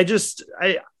 Like, again,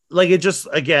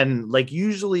 like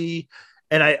usually,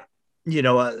 and I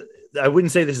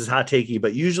wouldn't say this is hot takey,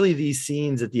 but usually these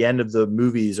scenes at the end of the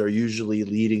movies are usually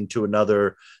leading to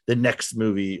the next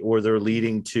movie, or they're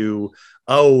leading to,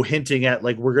 hinting at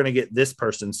like, we're going to get this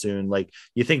person soon. Like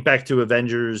you think back to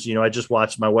Avengers,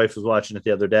 my wife was watching it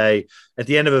the other day. At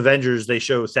the end of Avengers, they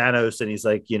show Thanos and he's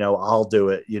like, I'll do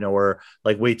it, or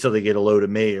like, wait till they get a load of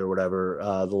me or whatever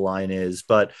the line is.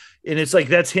 And it's like,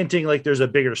 that's hinting like there's a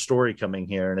bigger story coming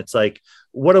here. And it's like,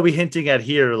 what are we hinting at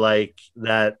here? Like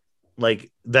that, like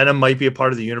Venom might be a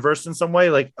part of the universe in some way.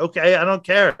 Like, okay, I don't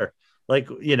care. Like,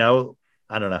 I don't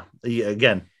know.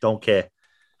 Again, don't care.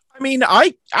 I mean,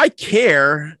 I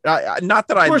care. Not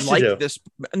that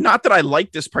I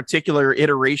like this particular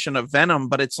iteration of Venom,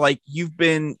 but it's like you've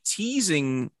been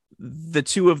teasing the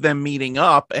two of them meeting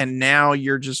up, and now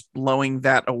you're just blowing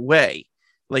that away.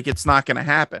 Like it's not going to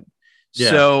happen. Yeah.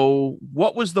 So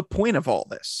what was the point of all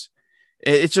this?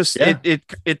 It just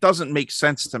it doesn't make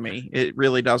sense to me. It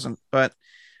really doesn't. But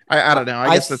I don't know.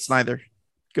 I guess that's neither.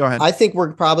 Go ahead. I think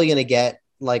we're probably going to get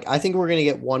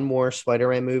one more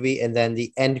Spider-Man movie, and then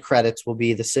the end credits will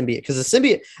be the symbiote, because the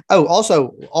symbiote. Oh,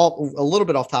 also, a little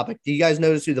bit off topic. Do you guys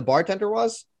notice who the bartender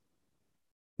was?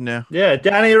 No. Yeah,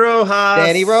 Danny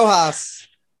Rojas.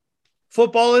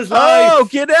 Football is life. Oh,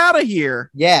 get out of here.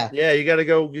 Yeah. Yeah, you got to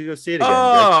go see it again. Oh,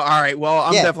 all right. Well,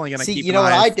 I'm definitely going to keep an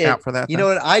eye out for that. You know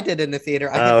what I did in the theater?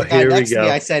 I hit the guy next to me.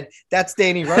 I said, that's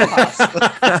Danny Rojas.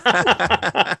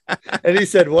 And he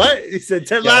said, what? He said,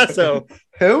 Ted Lasso.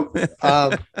 Who?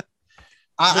 I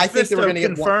think they were going to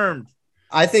get confirmed.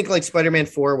 I think like Spider-Man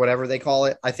 4, whatever they call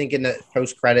it, I think in the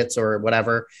post credits or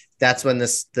whatever, that's when the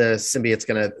symbiote's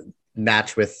going to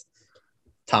match with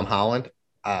Tom Holland.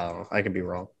 I could be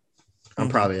wrong. I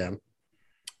probably am.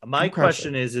 My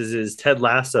question is Ted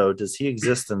Lasso, does he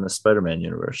exist in the Spider-Man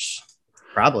universe?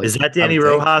 Probably. Is that Danny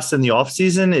Rojas in the off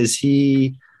season? Is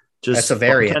he just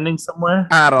bartending somewhere?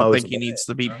 I don't think he needs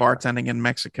to be bartending in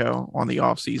Mexico on the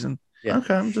off season. Yeah.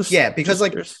 Okay. I'm just because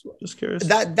just curious.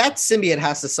 That symbiote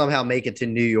has to somehow make it to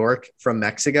New York from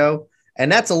Mexico. And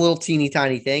that's a little teeny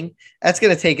tiny thing. That's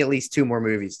going to take at least 2 more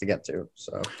movies to get to.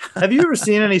 So, have you ever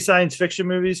seen any science fiction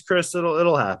movies, Chris?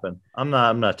 It'll happen. I'm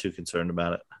not too concerned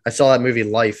about it. I saw that movie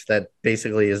Life. That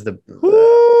basically is the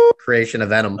creation of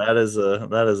Venom. That is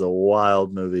a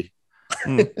wild movie.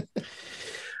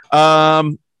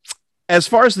 As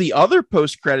far as the other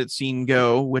post-credit scene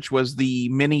go, which was the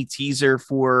mini teaser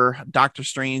for Doctor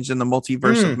Strange and the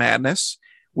Multiverse of Madness,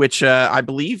 which I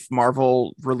believe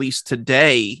Marvel released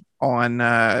today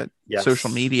on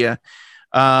social media.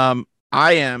 I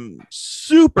am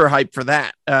super hyped for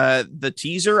that. The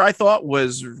teaser I thought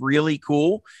was really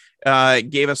cool. It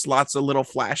gave us lots of little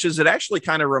flashes. It actually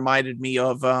kind of reminded me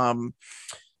of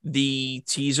the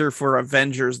teaser for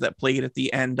Avengers that played at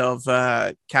the end of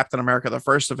Captain America, the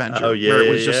First Avenger. Oh, yeah, where it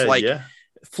was just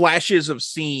flashes of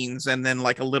scenes and then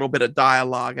like a little bit of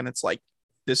dialogue. And it's like,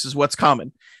 this is what's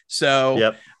coming.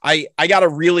 So I got a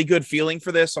really good feeling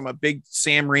for this. I'm a big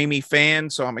Sam Raimi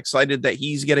fan, so I'm excited that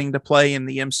he's getting to play in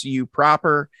the MCU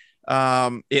proper.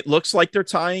 It looks like they're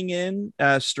tying in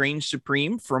Strange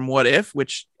Supreme from What If,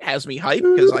 which has me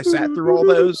hyped because I sat through all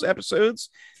those episodes.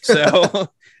 So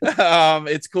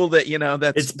it's cool that,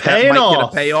 it's paying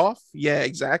off. Get a payoff. Yeah,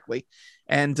 exactly.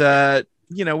 And,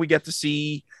 we get to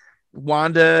see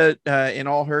Wanda in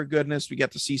all her goodness. We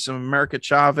get to see some America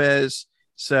Chavez,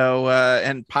 So,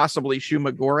 and possibly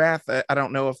Shuma Gorath. I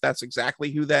don't know if that's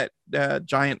exactly who that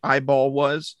giant eyeball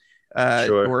was,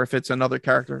 or if it's another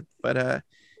character. But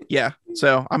yeah,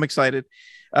 so I'm excited.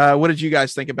 What did you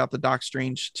guys think about the Doc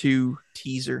Strange 2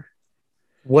 teaser?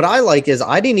 What I like is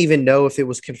I didn't even know if it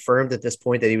was confirmed at this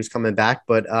point that he was coming back,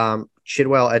 but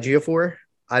Chidwell Ejiofor,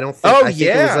 I don't think. I think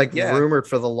it was like rumored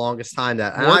for the longest time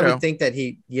that, and I would think that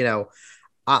he,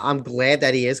 I'm glad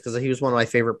that he is, because he was one of my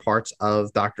favorite parts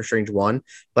of Doctor Strange 1,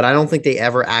 but I don't think they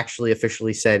ever actually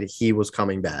officially said he was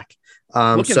coming back.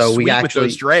 So we actually with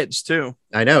those dreads too.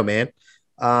 I know, man.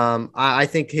 I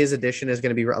think his addition is going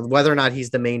to be, whether or not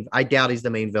he's the main. I doubt he's the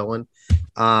main villain.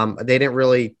 They didn't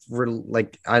really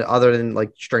other than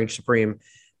like Strange Supreme.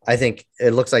 I think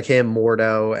it looks like him,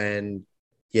 Mordo, and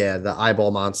the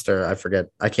eyeball monster. I forget.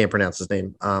 I can't pronounce his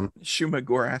name. Shuma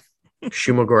Gorath.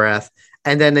 Shuma Gorath.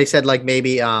 And then they said like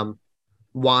maybe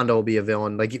Wanda will be a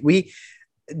villain. Like they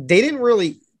didn't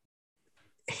really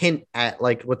hint at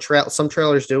like what some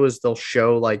trailers do is they'll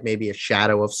show like maybe a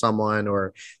shadow of someone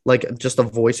or like just a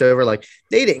voiceover. Like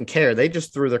they didn't care. They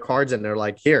just threw their cards in there.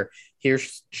 Like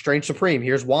here's Strange Supreme.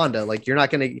 Here's Wanda. Like you're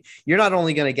not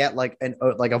only gonna get like a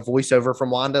voiceover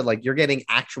from Wanda. Like you're getting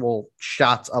actual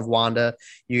shots of Wanda.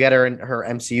 You get her in her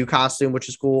MCU costume, which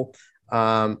is cool.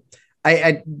 You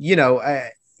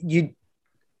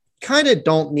kind of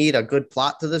don't need a good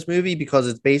plot to this movie because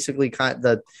it's basically I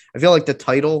feel like the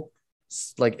title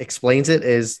like explains it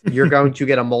is you're going to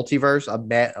get a multiverse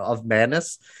of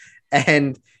madness,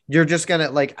 and you're just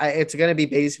gonna it's gonna be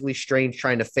basically Strange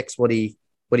trying to fix what he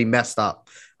messed up.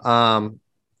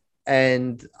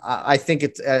 And I think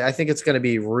it's going to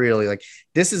be really like,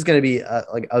 this is going to be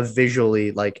a visually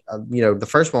the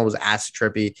first one was acid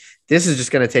trippy. This is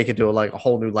just going to take it to a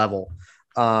whole new level.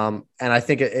 And I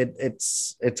think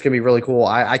it's going to be really cool.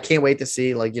 I can't wait to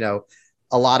see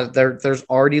a lot of there's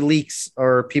already leaks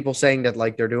or people saying that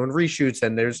they're doing reshoots,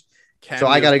 and so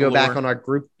I got to go back on our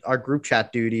group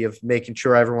chat duty of making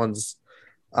sure everyone's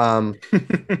avoiding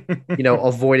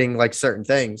certain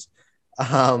things.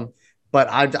 But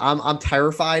I'm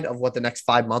terrified of what the next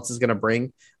 5 months is going to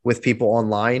bring with people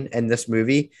online and this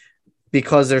movie,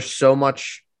 because there's so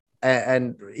much,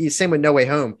 and same with No Way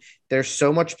Home. There's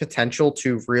so much potential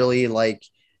to really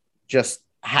just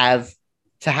have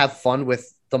fun with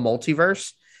the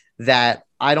multiverse that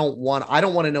I don't want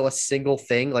to know a single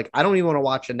thing. I don't even want to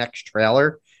watch a next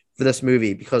trailer for this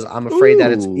movie because I'm afraid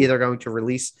that it's either going to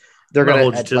release. They're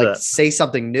going to say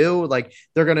something new.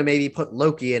 They're going to maybe put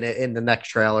Loki in it in the next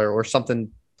trailer or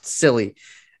something silly.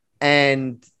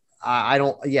 And I'm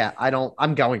going to, I'm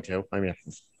not going to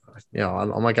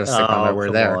stick on my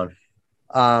word there.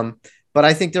 But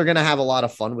I think they're going to have a lot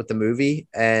of fun with the movie.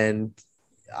 And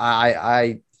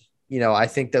I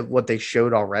think that what they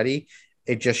showed already,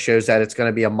 it just shows that it's going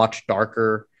to be a much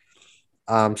darker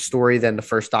story than the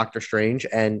first Doctor Strange.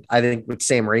 And I think with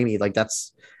Sam Raimi,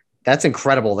 that's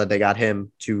incredible that they got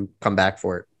him to come back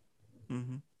for it.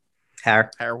 Mm-hmm.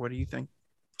 Har, what do you think?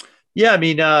 Yeah, I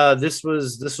mean, this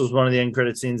was one of the end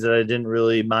credit scenes that I didn't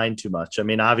really mind too much. I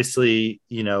mean, obviously,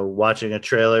 watching a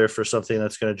trailer for something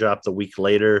that's going to drop the week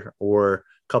later or a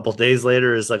couple days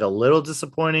later is a little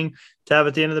disappointing to have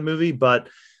at the end of the movie. But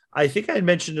I think I had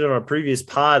mentioned it on a previous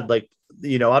pod.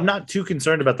 I'm not too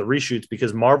concerned about the reshoots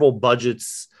because Marvel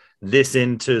budgets this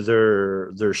into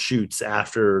their shoots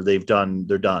after they're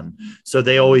done. So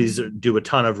they always do a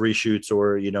ton of reshoots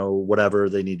or, whatever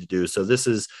they need to do. So this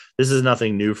is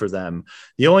nothing new for them.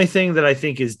 The only thing that I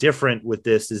think is different with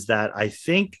this is that I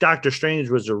think Doctor Strange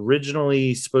was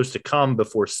originally supposed to come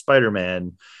before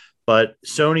Spider-Man, but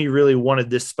Sony really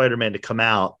wanted this Spider-Man to come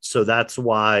out. So that's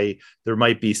why there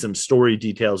might be some story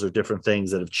details or different things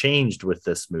that have changed with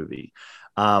this movie.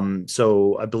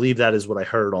 So I believe that is what I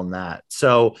heard on that.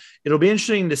 So it'll be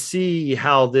interesting to see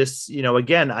how this,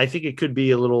 again, I think it could be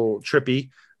a little trippy.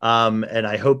 And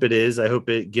I hope it is. I hope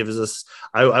it gives us,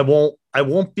 I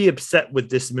won't be upset with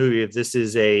this movie if this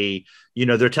is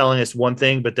they're telling us one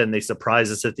thing, but then they surprise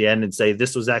us at the end and say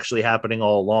this was actually happening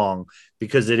all along,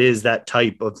 because it is that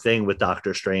type of thing with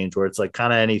Doctor Strange where it's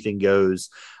kind of anything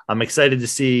goes. I'm excited to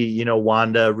see,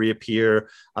 Wanda reappear.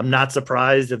 I'm not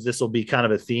surprised if this will be kind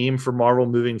of a theme for Marvel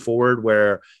moving forward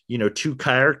where, two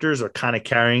characters are kind of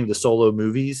carrying the solo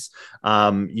movies.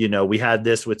 We had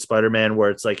this with Spider-Man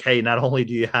where it's hey, not only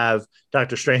do you have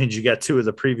Doctor Strange, you got two of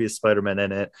the previous Spider-Man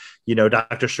in it.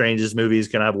 Doctor Strange's movie is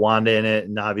going to have Wanda in it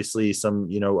and obviously some,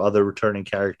 other returning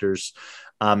characters.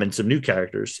 and some new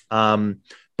characters.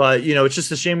 But it's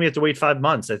just a shame we have to wait 5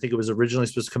 months. I think it was originally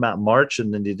supposed to come out in March,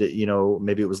 and then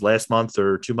maybe it was last month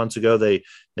or 2 months ago they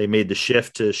made the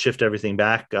shift everything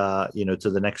back to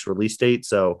the next release date.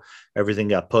 So everything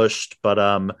got pushed.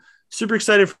 But super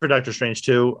excited for Doctor Strange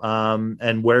 2,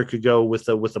 and where it could go with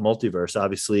the multiverse.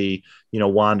 Obviously,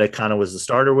 Wanda kind of was the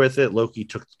starter with it. Loki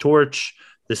took the torch.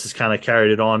 This has kind of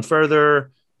carried it on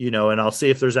further. And I'll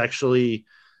see if there's actually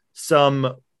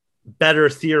some better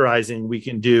theorizing we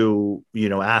can do,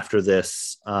 after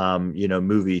this,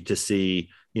 movie to see,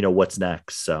 what's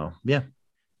next. So, yeah.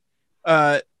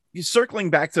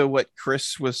 Circling back to what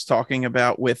Chris was talking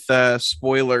about with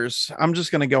spoilers, I'm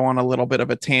just going to go on a little bit of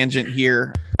a tangent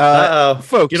here.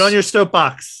 Folks, get on your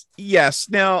soapbox. Yes.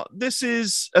 Now, this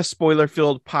is a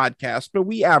spoiler-filled podcast, but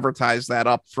we advertise that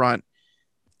up front.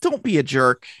 Don't be a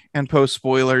jerk and post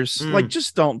spoilers. Like,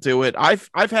 just don't do it.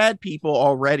 I've had people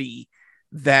already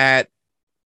that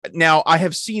now I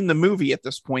have seen the movie at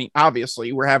this point.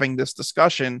 Obviously, we're having this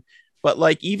discussion, but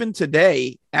like even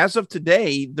today, as of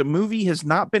today, the movie has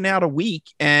not been out a week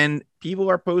and people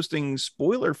are posting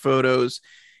spoiler photos.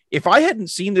 If I hadn't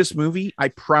seen this movie, I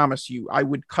promise you, I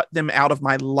would cut them out of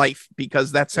my life,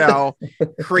 because that's how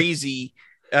crazy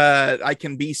I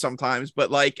can be sometimes.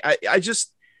 But like, I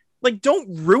just like,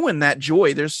 don't ruin that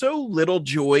joy. There's so little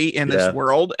joy in this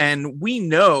world. And we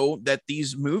know that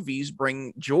these movies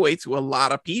bring joy to a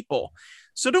lot of people.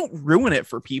 So don't ruin it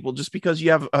for people just because you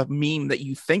have a meme that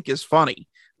you think is funny.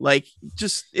 Like,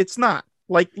 just, it's not.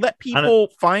 Like, let people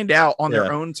find out on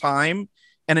their own time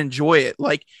and enjoy it.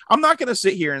 Like, I'm not going to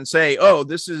sit here and say, oh,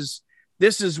 this is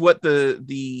what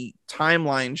the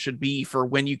timeline should be for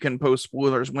when you can post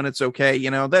spoilers, when it's okay.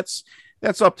 That's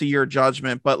up to your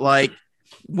judgment. But like,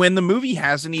 when the movie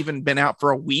hasn't even been out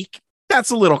for a week,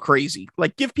 that's a little crazy.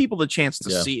 Like, give people the chance to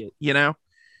see it,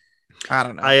 I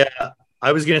don't know.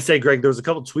 I was going to say, Greg, there was a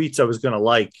couple tweets I was going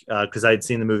to because I had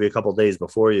seen the movie a couple of days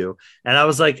before you. And I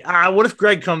was like, what if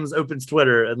Greg opens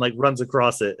Twitter and like runs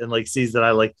across it and like sees that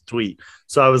I like the tweet.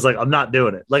 So I was like, I'm not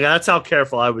doing it. Like, that's how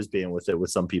careful I was being with it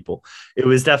with some people. It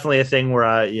was definitely a thing where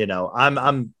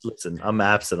I'm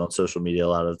absent on social media a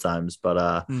lot of the times, but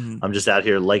I'm just out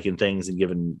here liking things and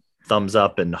giving thumbs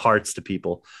up and hearts to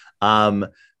people.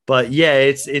 But yeah,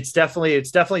 it's definitely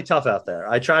tough out there.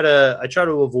 I try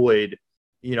to avoid,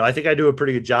 I think I do a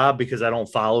pretty good job because I don't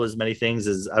follow as many things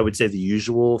as I would say the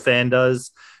usual fan does.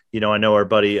 I know our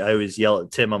buddy, I always yell at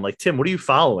Tim. I'm like, Tim, what are you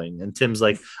following? And Tim's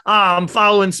like, I'm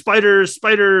following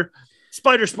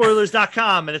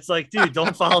spiderspoilers.com. And it's like, dude,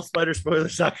 don't follow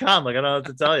spiderspoilers.com. Like, I don't know what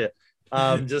to tell you.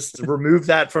 Just remove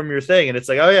that from your thing. And it's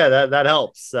like, oh yeah, that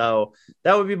helps. So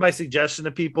that would be my suggestion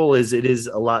to people. It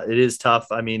is tough.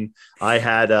 I mean,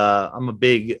 I'm a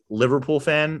big Liverpool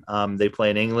fan. They play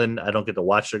in England. I don't get to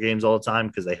watch their games all the time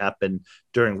because they happen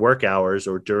during work hours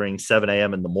or during 7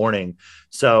 a.m. in the morning.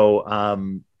 So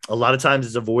a lot of times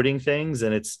it's avoiding things.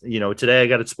 And it's, today I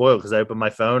got it spoiled because I opened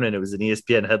my phone and it was an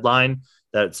ESPN headline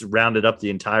that's rounded up the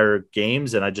entire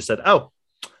games. And I just said, oh,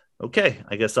 okay,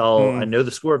 I guess I know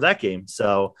the score of that game.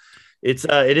 So it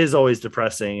is always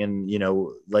depressing. And,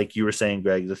 like you were saying,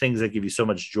 Greg, the things that give you so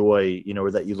much joy, or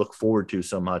that you look forward to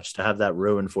so much, to have that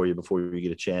ruined for you before you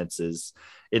get a chance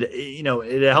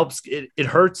it helps. It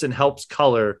hurts and helps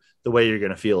color the way you're going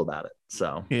to feel about it.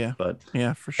 So, yeah,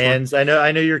 for sure. And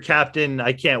I know you're captain.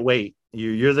 I can't wait.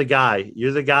 You're the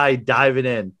guy diving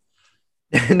in.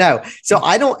 No. So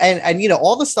I don't, and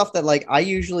all the stuff that like, I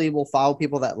usually will follow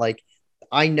people that like,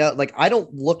 I know, like, I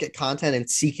don't look at content and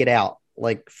seek it out,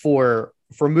 like for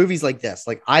movies like this.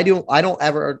 Like, I don't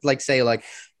ever like say like,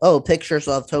 oh, pictures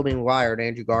of Tobey Maguire and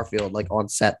Andrew Garfield, like on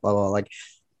set, blah, blah, blah. Like,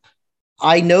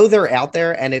 I know they're out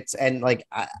there and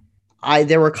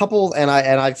there were a couple, and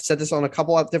I've said this on a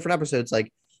couple of different episodes,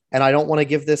 like, and I don't want to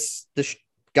give this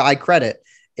guy credit,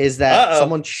 is that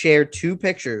someone shared 2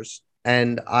 pictures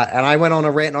and I went on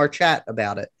a rant in our chat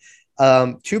about it.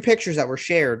 2 pictures that were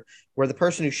shared where the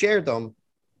person who shared them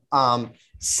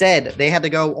said they had to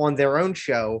go on their own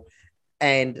show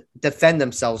and defend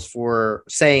themselves for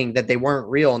saying that they weren't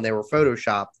real and they were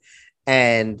photoshopped.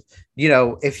 And,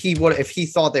 if he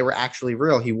thought they were actually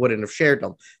real, he wouldn't have shared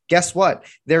them. Guess what?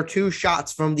 They're 2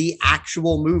 shots from the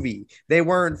actual movie. They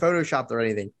weren't photoshopped or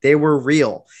anything. They were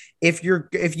real. If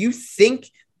you think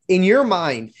in your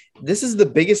mind, this is the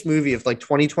biggest movie of like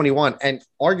 2021 and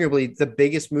arguably the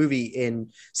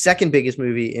second biggest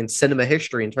movie in cinema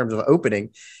history in terms of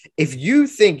opening. If you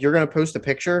think you're going to post a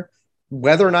picture,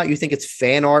 whether or not you think it's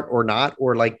fan art or not,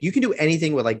 or like you can do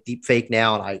anything with like deep fake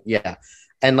now.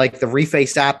 And like the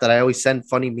Reface app that I always send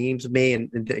funny memes of me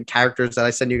and characters that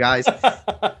I send you guys.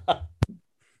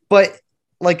 But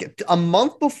like a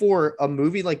month before a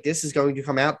movie like this is going to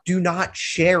come out, do not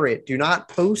share it. Do not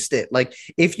post it. Like,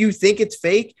 if you think it's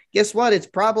fake, guess what? It's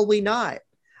probably not.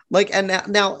 Like, and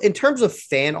now in terms of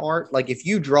fan art, like if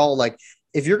you're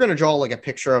going to draw like a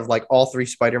picture of like all three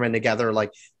Spider-Man together,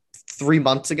 like 3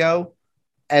 months ago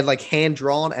and like hand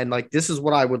drawn, and like, this is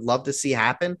what I would love to see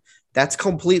happen. That's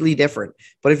completely different.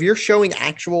 But if you're showing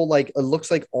actual, like, it looks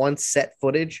like on set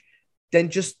footage, then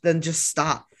just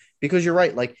stop, because you're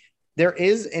right. Like, there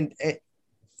is, and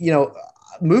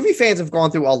movie fans have gone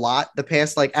through a lot the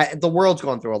past, like, the world's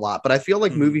gone through a lot, but I feel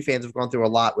like movie fans have gone through a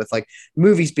lot with like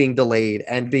movies being delayed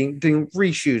and being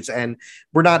reshoots, and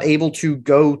we're not able to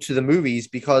go to the movies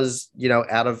because,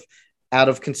 out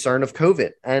of concern of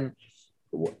COVID. And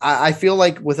I feel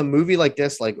like with a movie like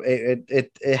this, like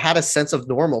it had a sense of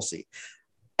normalcy.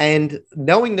 And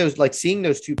knowing those, like seeing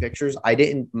those two pictures,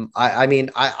 it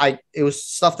was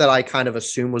stuff that I kind of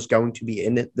assumed was going to be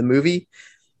in the movie.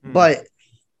 But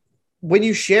when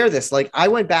you share this, like I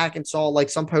went back and saw like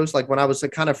some posts, like when I was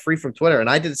like, kind of free from Twitter, and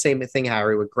I did the same thing,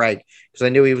 Harry, with Greg, because I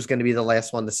knew he was going to be the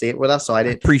last one to see it with us. So I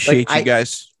didn't appreciate you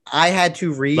guys. I had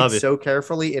to read so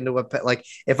carefully into what, like,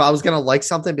 if I was going to like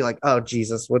something, be like, oh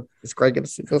Jesus, what is Greg going to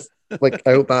see this? Like,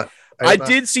 I hope not. I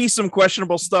did see some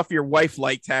questionable stuff your wife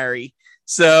liked, Harry.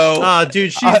 So,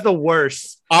 dude, she's the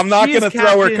worst. I'm not going to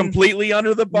throw her completely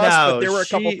under the bus, but there were a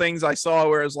couple things I saw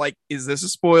where I was like, is this a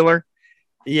spoiler?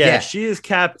 Yeah, she is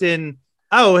Captain.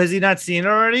 Oh, has he not seen it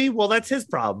already? Well, that's his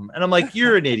problem. And I'm like,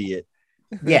 you're an idiot.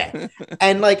 Yeah.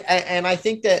 And like, and I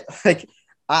think that like,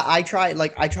 I tried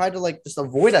to like just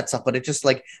avoid that stuff, but it just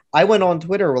like, I went on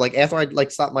Twitter, like after I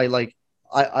like stopped my, like,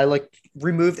 I like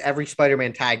removed every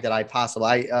Spider-Man tag that I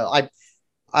possibly,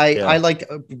 I like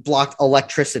blocked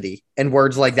electricity and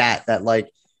words like that, like,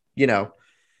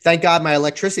 thank God my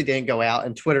electricity didn't go out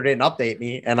and Twitter didn't update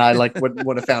me, and I like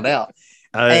would have found out.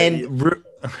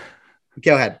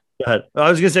 Go ahead. I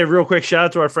was gonna say real quick, shout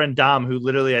out to our friend Dom, who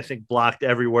literally I think blocked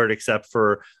every word except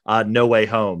for No Way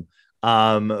Home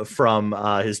from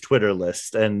his Twitter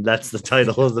list, and that's the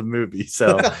title of the movie.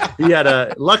 So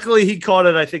luckily he caught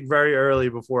it, I think, very early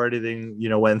before anything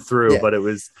went through. But it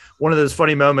was one of those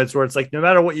funny moments where it's like, no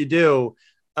matter what you do,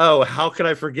 oh, how could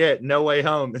I forget? No Way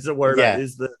Home is a word,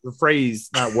 is the phrase,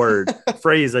 not word.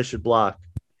 Phrase I should block.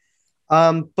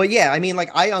 But yeah, I mean,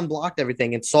 like, I unblocked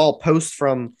everything and saw posts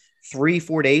from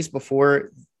 3-4 days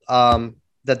before that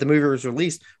the movie was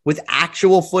released with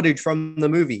actual footage from the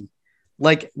movie.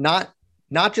 Like, not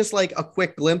just like a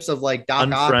quick glimpse of like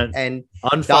Doc Ock and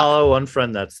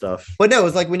unfriend that stuff. But no, it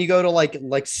was like when you go to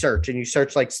like search and you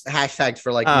search like hashtags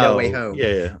for like No Way Home.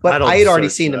 Yeah. But I had already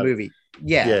seen the movie.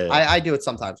 Yeah. I do it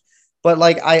sometimes. But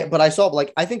like I saw,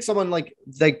 like, I think someone like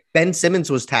Ben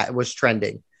Simmons was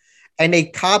trending, and they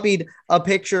copied a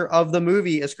picture of the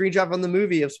movie, a screenshot from the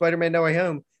movie of Spider-Man No Way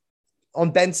Home on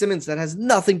Ben Simmons that has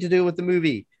nothing to do with the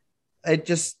movie. It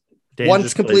just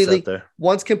one's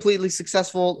completely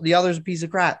successful, the other's a piece of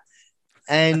crap.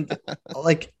 And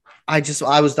like I'm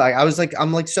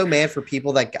like so mad for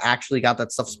people that actually got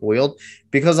that stuff spoiled,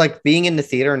 because like being in the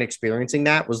theater and experiencing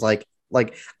that was like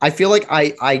I feel like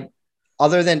I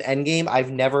other than Endgame,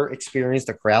 I've never experienced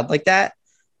a crowd like that.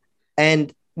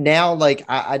 And now, like,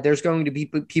 there's going to be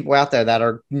people out there that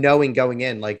are knowing going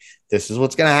in, like, this is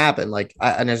what's going to happen. Like,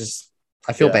 I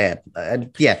feel bad.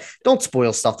 And don't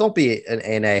spoil stuff. Don't be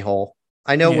an a-hole.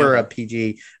 I know we're a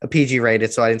PG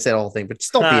rated, so I didn't say the whole thing, but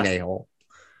just don't be an a-hole.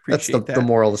 That's the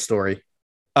moral of the story.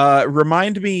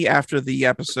 Remind me after the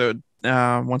episode,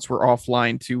 once we're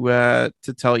offline,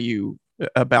 to tell you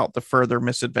about the further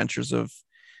misadventures of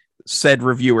said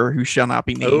reviewer who shall not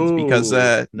be named, because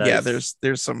nice.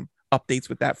 There's some updates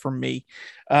with that from me.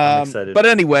 But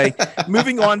anyway,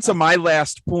 moving on to my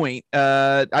last point,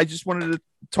 I just wanted to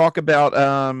talk about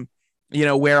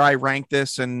where I rank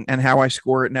this and how I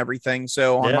score it and everything.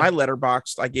 So on my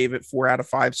Letterboxd, I gave it 4 out of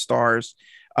 5 stars.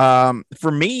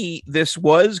 For me, this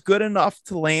was good enough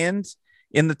to land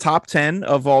in the top 10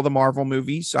 of all the Marvel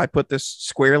movies. I put this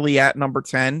squarely at number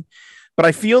 10. But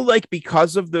I feel like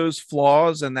because of those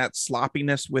flaws and that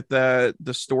sloppiness with the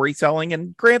storytelling,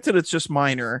 and granted it's just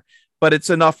minor, but it's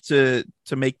enough to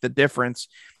make the difference.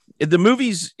 The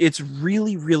movie's, it's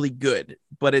really, really good,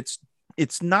 but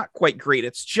it's not quite great.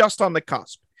 It's just on the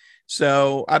cusp.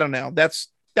 So I don't know.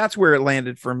 That's where it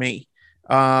landed for me.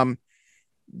 Where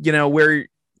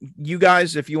you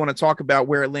guys, if you want to talk about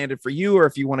where it landed for you, or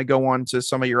if you want to go on to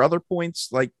some of your other points,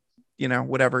 like,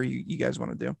 whatever you guys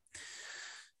want to do.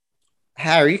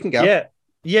 Harry, you can go.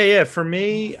 Yeah. For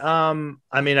me,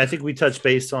 I mean, I think we touched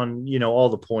base on, all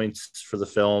the points for the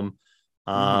film.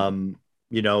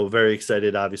 very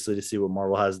excited, obviously, to see what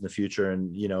Marvel has in the future.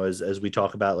 And, as we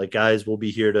talk about, like, guys, we'll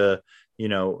be here to,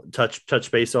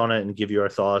 touch base on it and give you our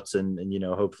thoughts and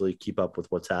hopefully keep up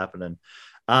with what's happening.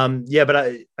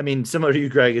 But I mean, similar to you,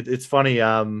 Greg, it's funny.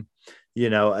 I'm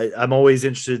always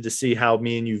interested to see how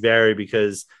me and you vary,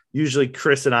 because usually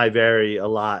Chris and I vary a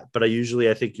lot, but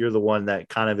I think you're the one that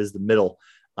kind of is the middle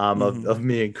of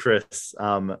me and Chris.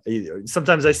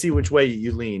 Sometimes I see which way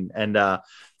you lean. And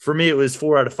for me, it was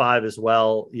 4 out of 5 as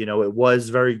well. It was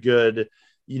very good,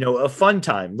 a fun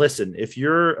time. Listen, if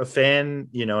you're a fan,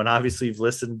 and obviously you've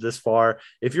listened this far,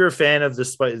 if you're a fan of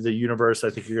the universe, I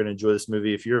think you're going to enjoy this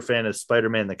movie. If you're a fan of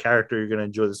Spider-Man, the character, you're going to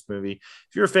enjoy this movie.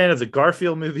 If you're a fan of the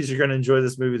Garfield movies, you're going to enjoy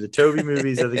this movie. The Tobey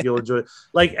movies, I think you'll enjoy it.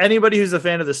 Like, anybody who's a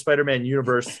fan of the Spider-Man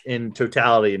universe in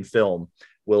totality in film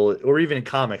or even in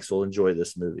comics will enjoy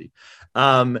this movie.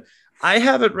 I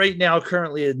have it right now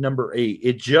currently at number 8.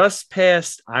 It just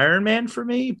passed Iron Man for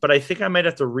me, but I think I might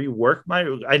have to rework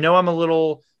I know I'm a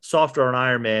little softer on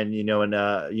Iron Man,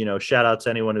 and shout out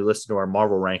to anyone who listened to our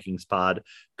Marvel rankings pod.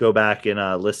 Go back and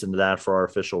listen to that for our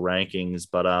official rankings.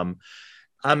 But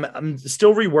I'm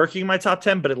still reworking my top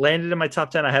 10, but it landed in my top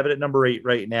 10. I have it at number 8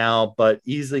 right now, but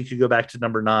easily could go back to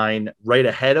number 9, right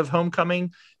ahead of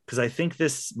Homecoming, because I think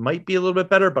this might be a little bit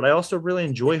better, but I also really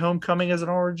enjoy Homecoming as an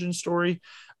origin story.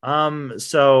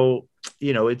 So,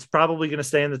 it's probably going to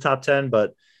stay in the top 10,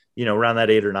 but, around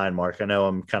that 8 or 9 mark. I know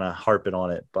I'm kind of harping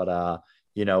on it, but,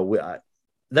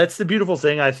 that's the beautiful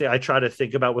thing I try to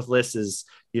think about with lists is,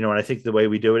 and I think the way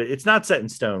we do it, it's not set in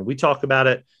stone. We talk about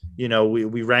it,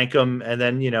 we rank them, and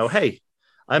then, hey,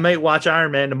 I might watch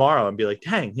Iron Man tomorrow and be like,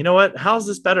 dang, you know what? How's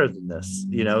this better than this?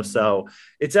 So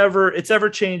it's ever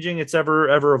changing. It's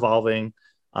ever evolving.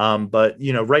 But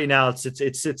right now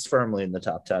it sits firmly in the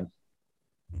top 10.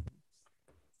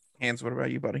 Hans, what about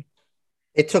you, buddy?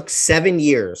 It took 7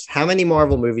 years. How many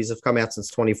Marvel movies have come out since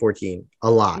 2014?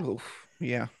 A lot. Ooh,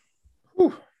 yeah.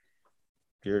 Whew.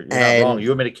 You're not wrong. You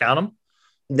want me to count them?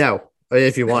 No,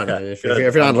 if you want. If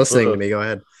you're not listening to me, go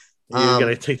ahead. You're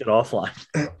going to take it offline.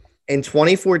 In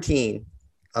 2014,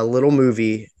 a little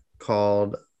movie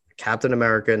called Captain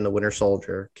America and the Winter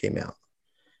Soldier came out,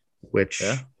 which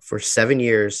for 7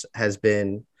 years has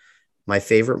been my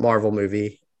favorite Marvel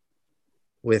movie,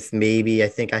 with maybe, I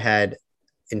think I had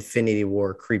Infinity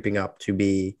War creeping up to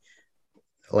be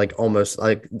like almost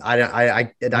like I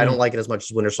don't like it as much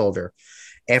as Winter Soldier.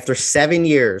 After 7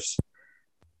 years,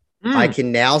 I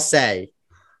can now say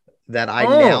that I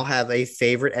now have a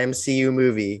favorite MCU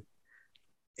movie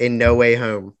in No Way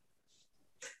Home.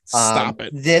 Stop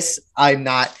it. This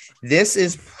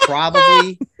is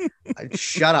probably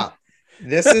shut up.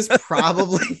 This is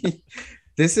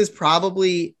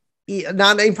probably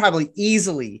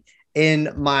easily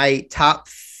in my top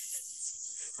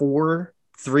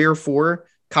 3 or 4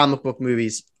 comic book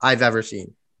movies I've ever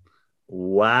seen.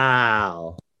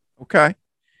 Wow. Okay.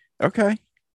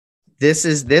 This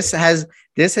has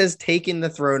taken the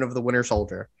throne of the Winter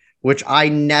Soldier, which I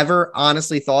never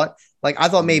honestly thought. Like, I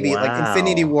thought maybe like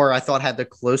Infinity War, I thought had the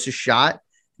closest shot.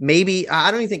 Maybe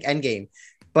I don't even think Endgame,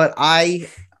 but I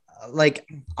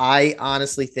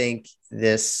honestly think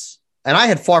this. And I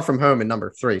had Far From Home in number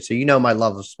 3. So my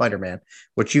love of Spider-Man,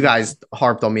 which you guys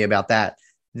harped on me about that.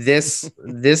 This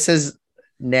has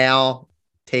now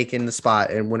taken the spot,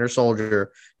 and Winter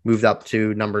Soldier moved up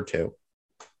to number 2.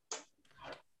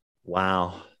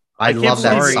 Wow. I love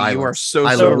that silence. You are so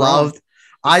I loved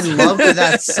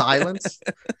that silence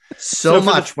so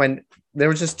much when there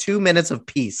was just 2 minutes of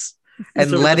peace and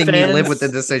letting me live with the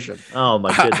decision. Oh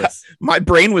my goodness. My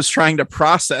brain was trying to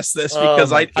process this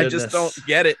because I just don't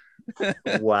get it.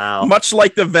 Wow. Much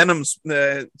like the Venom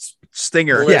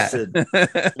stinger.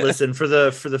 Listen, for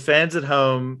the fans at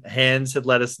home, Hans had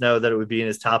let us know that it would be in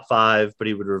his top 5, but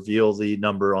he would reveal the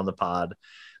number on the pod.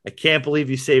 I can't believe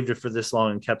you saved it for this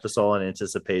long and kept us all in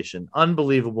anticipation.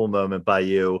 Unbelievable moment by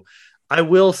you. I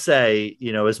will say,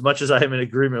 as much as I am in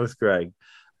agreement with Greg,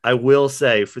 I will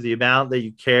say, for the amount that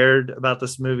you cared about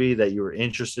this movie, that you were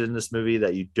interested in this movie,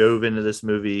 that you dove into this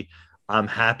movie, I'm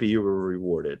happy you were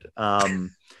rewarded.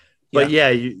 But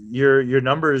your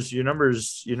number is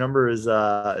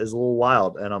a little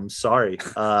wild, and I'm sorry.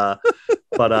 But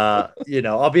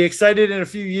I'll be excited in a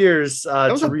few years.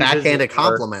 That was a backhanded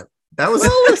compliment. That was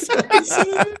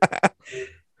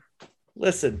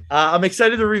Listen, I'm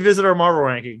excited to revisit our Marvel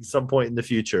rankings at some point in the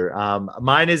future.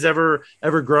 Mine is ever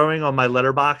growing on my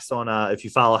letterbox on if you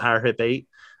follow HarHip8.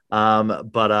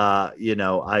 But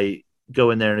I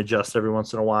go in there and adjust every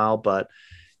once in a while. But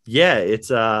yeah, it's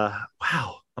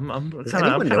wow. I'm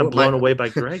kind of blown away by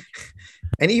Greg.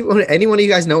 Anyone of you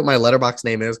guys know what my letterbox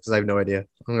name is? Because I have no idea.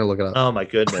 I'm gonna look it up. Oh my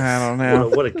goodness! I don't know.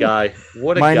 What a guy!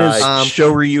 What a Mine guy! is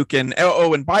Shoryuken.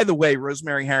 Oh, and by the way,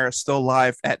 Rosemary Harris still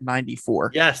alive at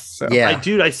 94. Yes, So- Yeah.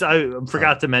 I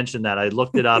forgot to mention that. I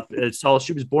looked it up. It's all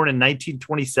she was born in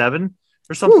 1927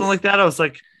 or something like that. I was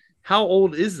like, how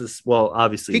old is this? Well,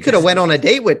 obviously, She could have went on a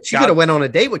date with. She God- could have went on a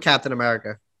date with Captain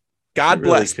America. God She really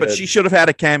bless, but could. she should have had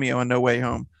a cameo in No Way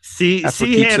Home. See That's what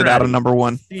keeps it out of number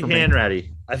one. See for me.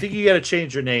 Hanratty. I think you got to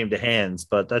change your name to Hands,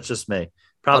 but that's just me.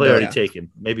 Probably I'll do already it.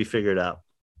 taken. Maybe figure it out.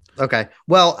 Okay.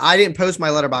 Well, I didn't post my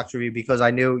letterbox review because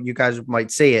I knew you guys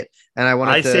might see it, and I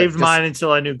wanted. I to saved just- mine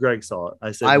until I knew Greg saw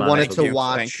it. I wanted Thank to you.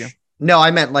 watch. Thank you. No,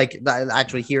 I meant like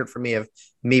actually hear it from me of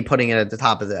me putting it at the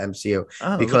top of the MCU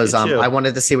because I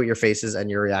wanted to see what your faces and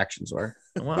your reactions were.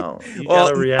 Well, you Well,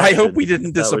 got a I reaction. hope we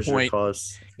didn't That was your disappoint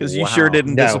cause. because you sure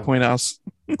didn't No. disappoint us.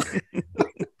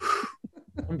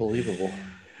 Unbelievable.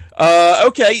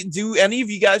 Okay. Do any of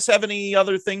you guys have any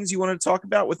other things you want to talk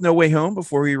about with No Way Home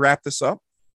before we wrap this up?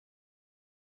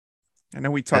 I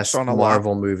know we touched Best on a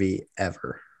Marvel movie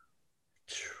ever.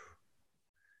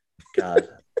 God.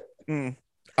 lot.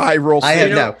 I roll. I have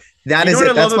You know- no. That you is know what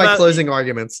it. I That's love my about- closing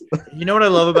arguments. You know what I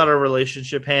love about our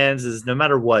relationship, Hands, is no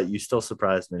matter what, you still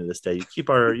surprise me to this day. You keep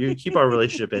our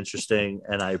relationship interesting,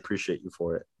 and I appreciate you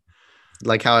for it.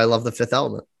 Like how I love The Fifth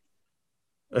Element.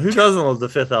 Who doesn't love The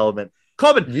Fifth Element?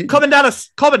 Corbin, You- Corbin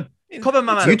Dallas, Corbin, my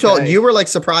man. You were like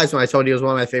surprised when I told you it was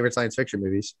one of my favorite science fiction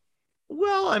movies.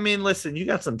 Well, I mean, listen, you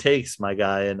got some takes, my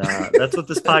guy, and that's what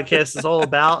this podcast is all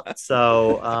about.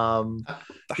 So,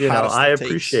 The you know, hottest I of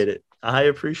takes. appreciate it. I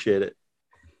appreciate it.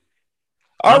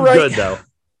 All I'm right. good though.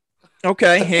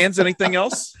 Okay. Hands. Anything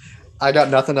else? I got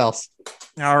nothing else.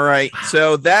 All right.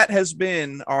 So that has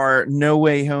been our No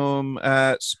Way Home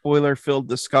spoiler-filled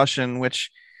discussion, which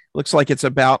looks like it's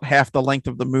about half the length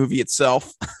of the movie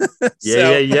itself.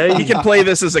 Yeah. You can play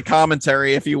this as a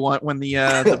commentary if you want when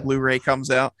the Blu-ray comes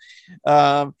out.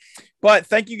 But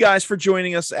thank you guys for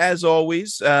joining us as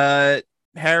always.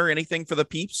 Harry, anything for the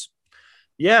peeps?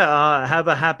 Yeah, have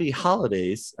a happy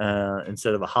holidays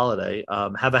instead of a holiday.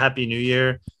 Have a happy new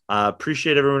year.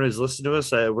 Appreciate everyone who's listened to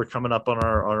us. We're coming up on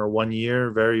our 1 year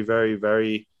very, very,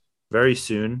 very, very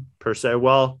soon per se.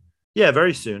 Well, yeah,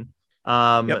 very soon.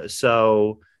 Yep.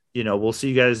 So, you know, we'll see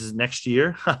you guys next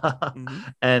year.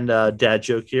 And dad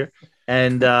joke here.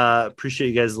 And appreciate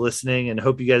you guys listening and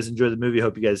hope you guys enjoy the movie.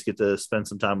 Hope you guys get to spend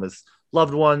some time with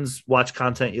loved ones, watch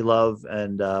content you love,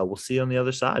 and we'll see you on the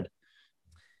other side.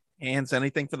 Hands,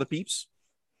 anything for the peeps?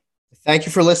 Thank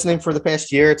you for listening for the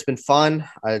past year. It's been fun.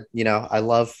 I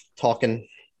love talking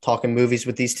movies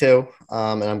with these two.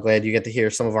 And I'm glad you get to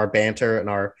hear some of our banter and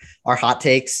our hot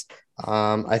takes.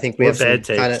 I think we Or have some bad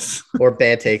kind takes. of or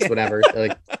bad takes, whatever.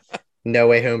 Like No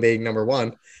Way Home being number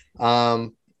one.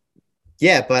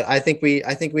 Yeah, but I think we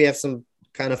have some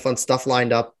kind of fun stuff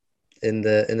lined up in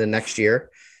the next year.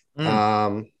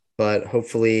 But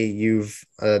hopefully you've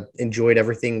enjoyed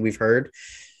everything we've heard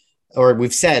or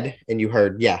we've said and you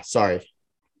heard. Yeah, sorry.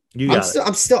 You got it.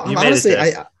 I'm You made it honestly,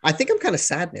 there. I think I'm kind of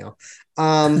sad now.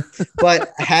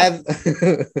 But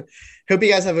hope you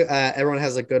guys have, everyone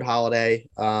has a good holiday.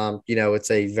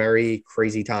 It's a very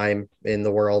crazy time in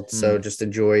the world. So just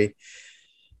enjoy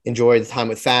the time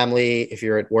with family. If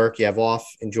you're at work, you have off,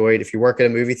 enjoy it. If you work at a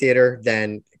movie theater,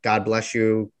 then God bless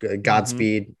you.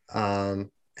 Godspeed.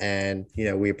 And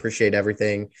we appreciate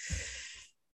everything,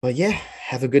 but yeah,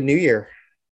 have a good new year.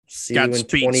 See you in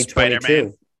Godspeed,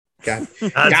 2022.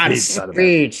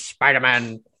 Godspeed,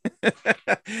 Spider-Man.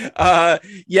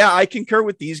 Yeah, I concur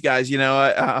with these guys.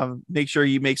 Make sure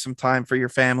you make some time for your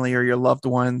family or your loved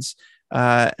ones.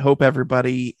 Hope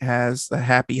everybody has a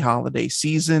happy holiday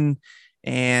season.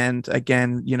 And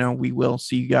again, we will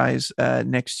see you guys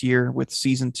next year with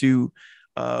season 2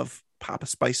 of Papa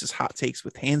Spice's Hot Takes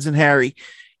with Hands and Harry.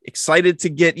 Excited to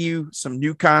get you some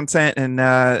new content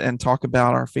and talk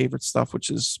about our favorite stuff,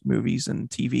 which is movies and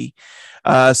TV.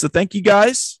 So thank you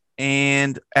guys.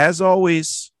 And as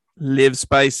always, live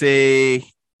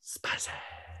spicy. Spicy.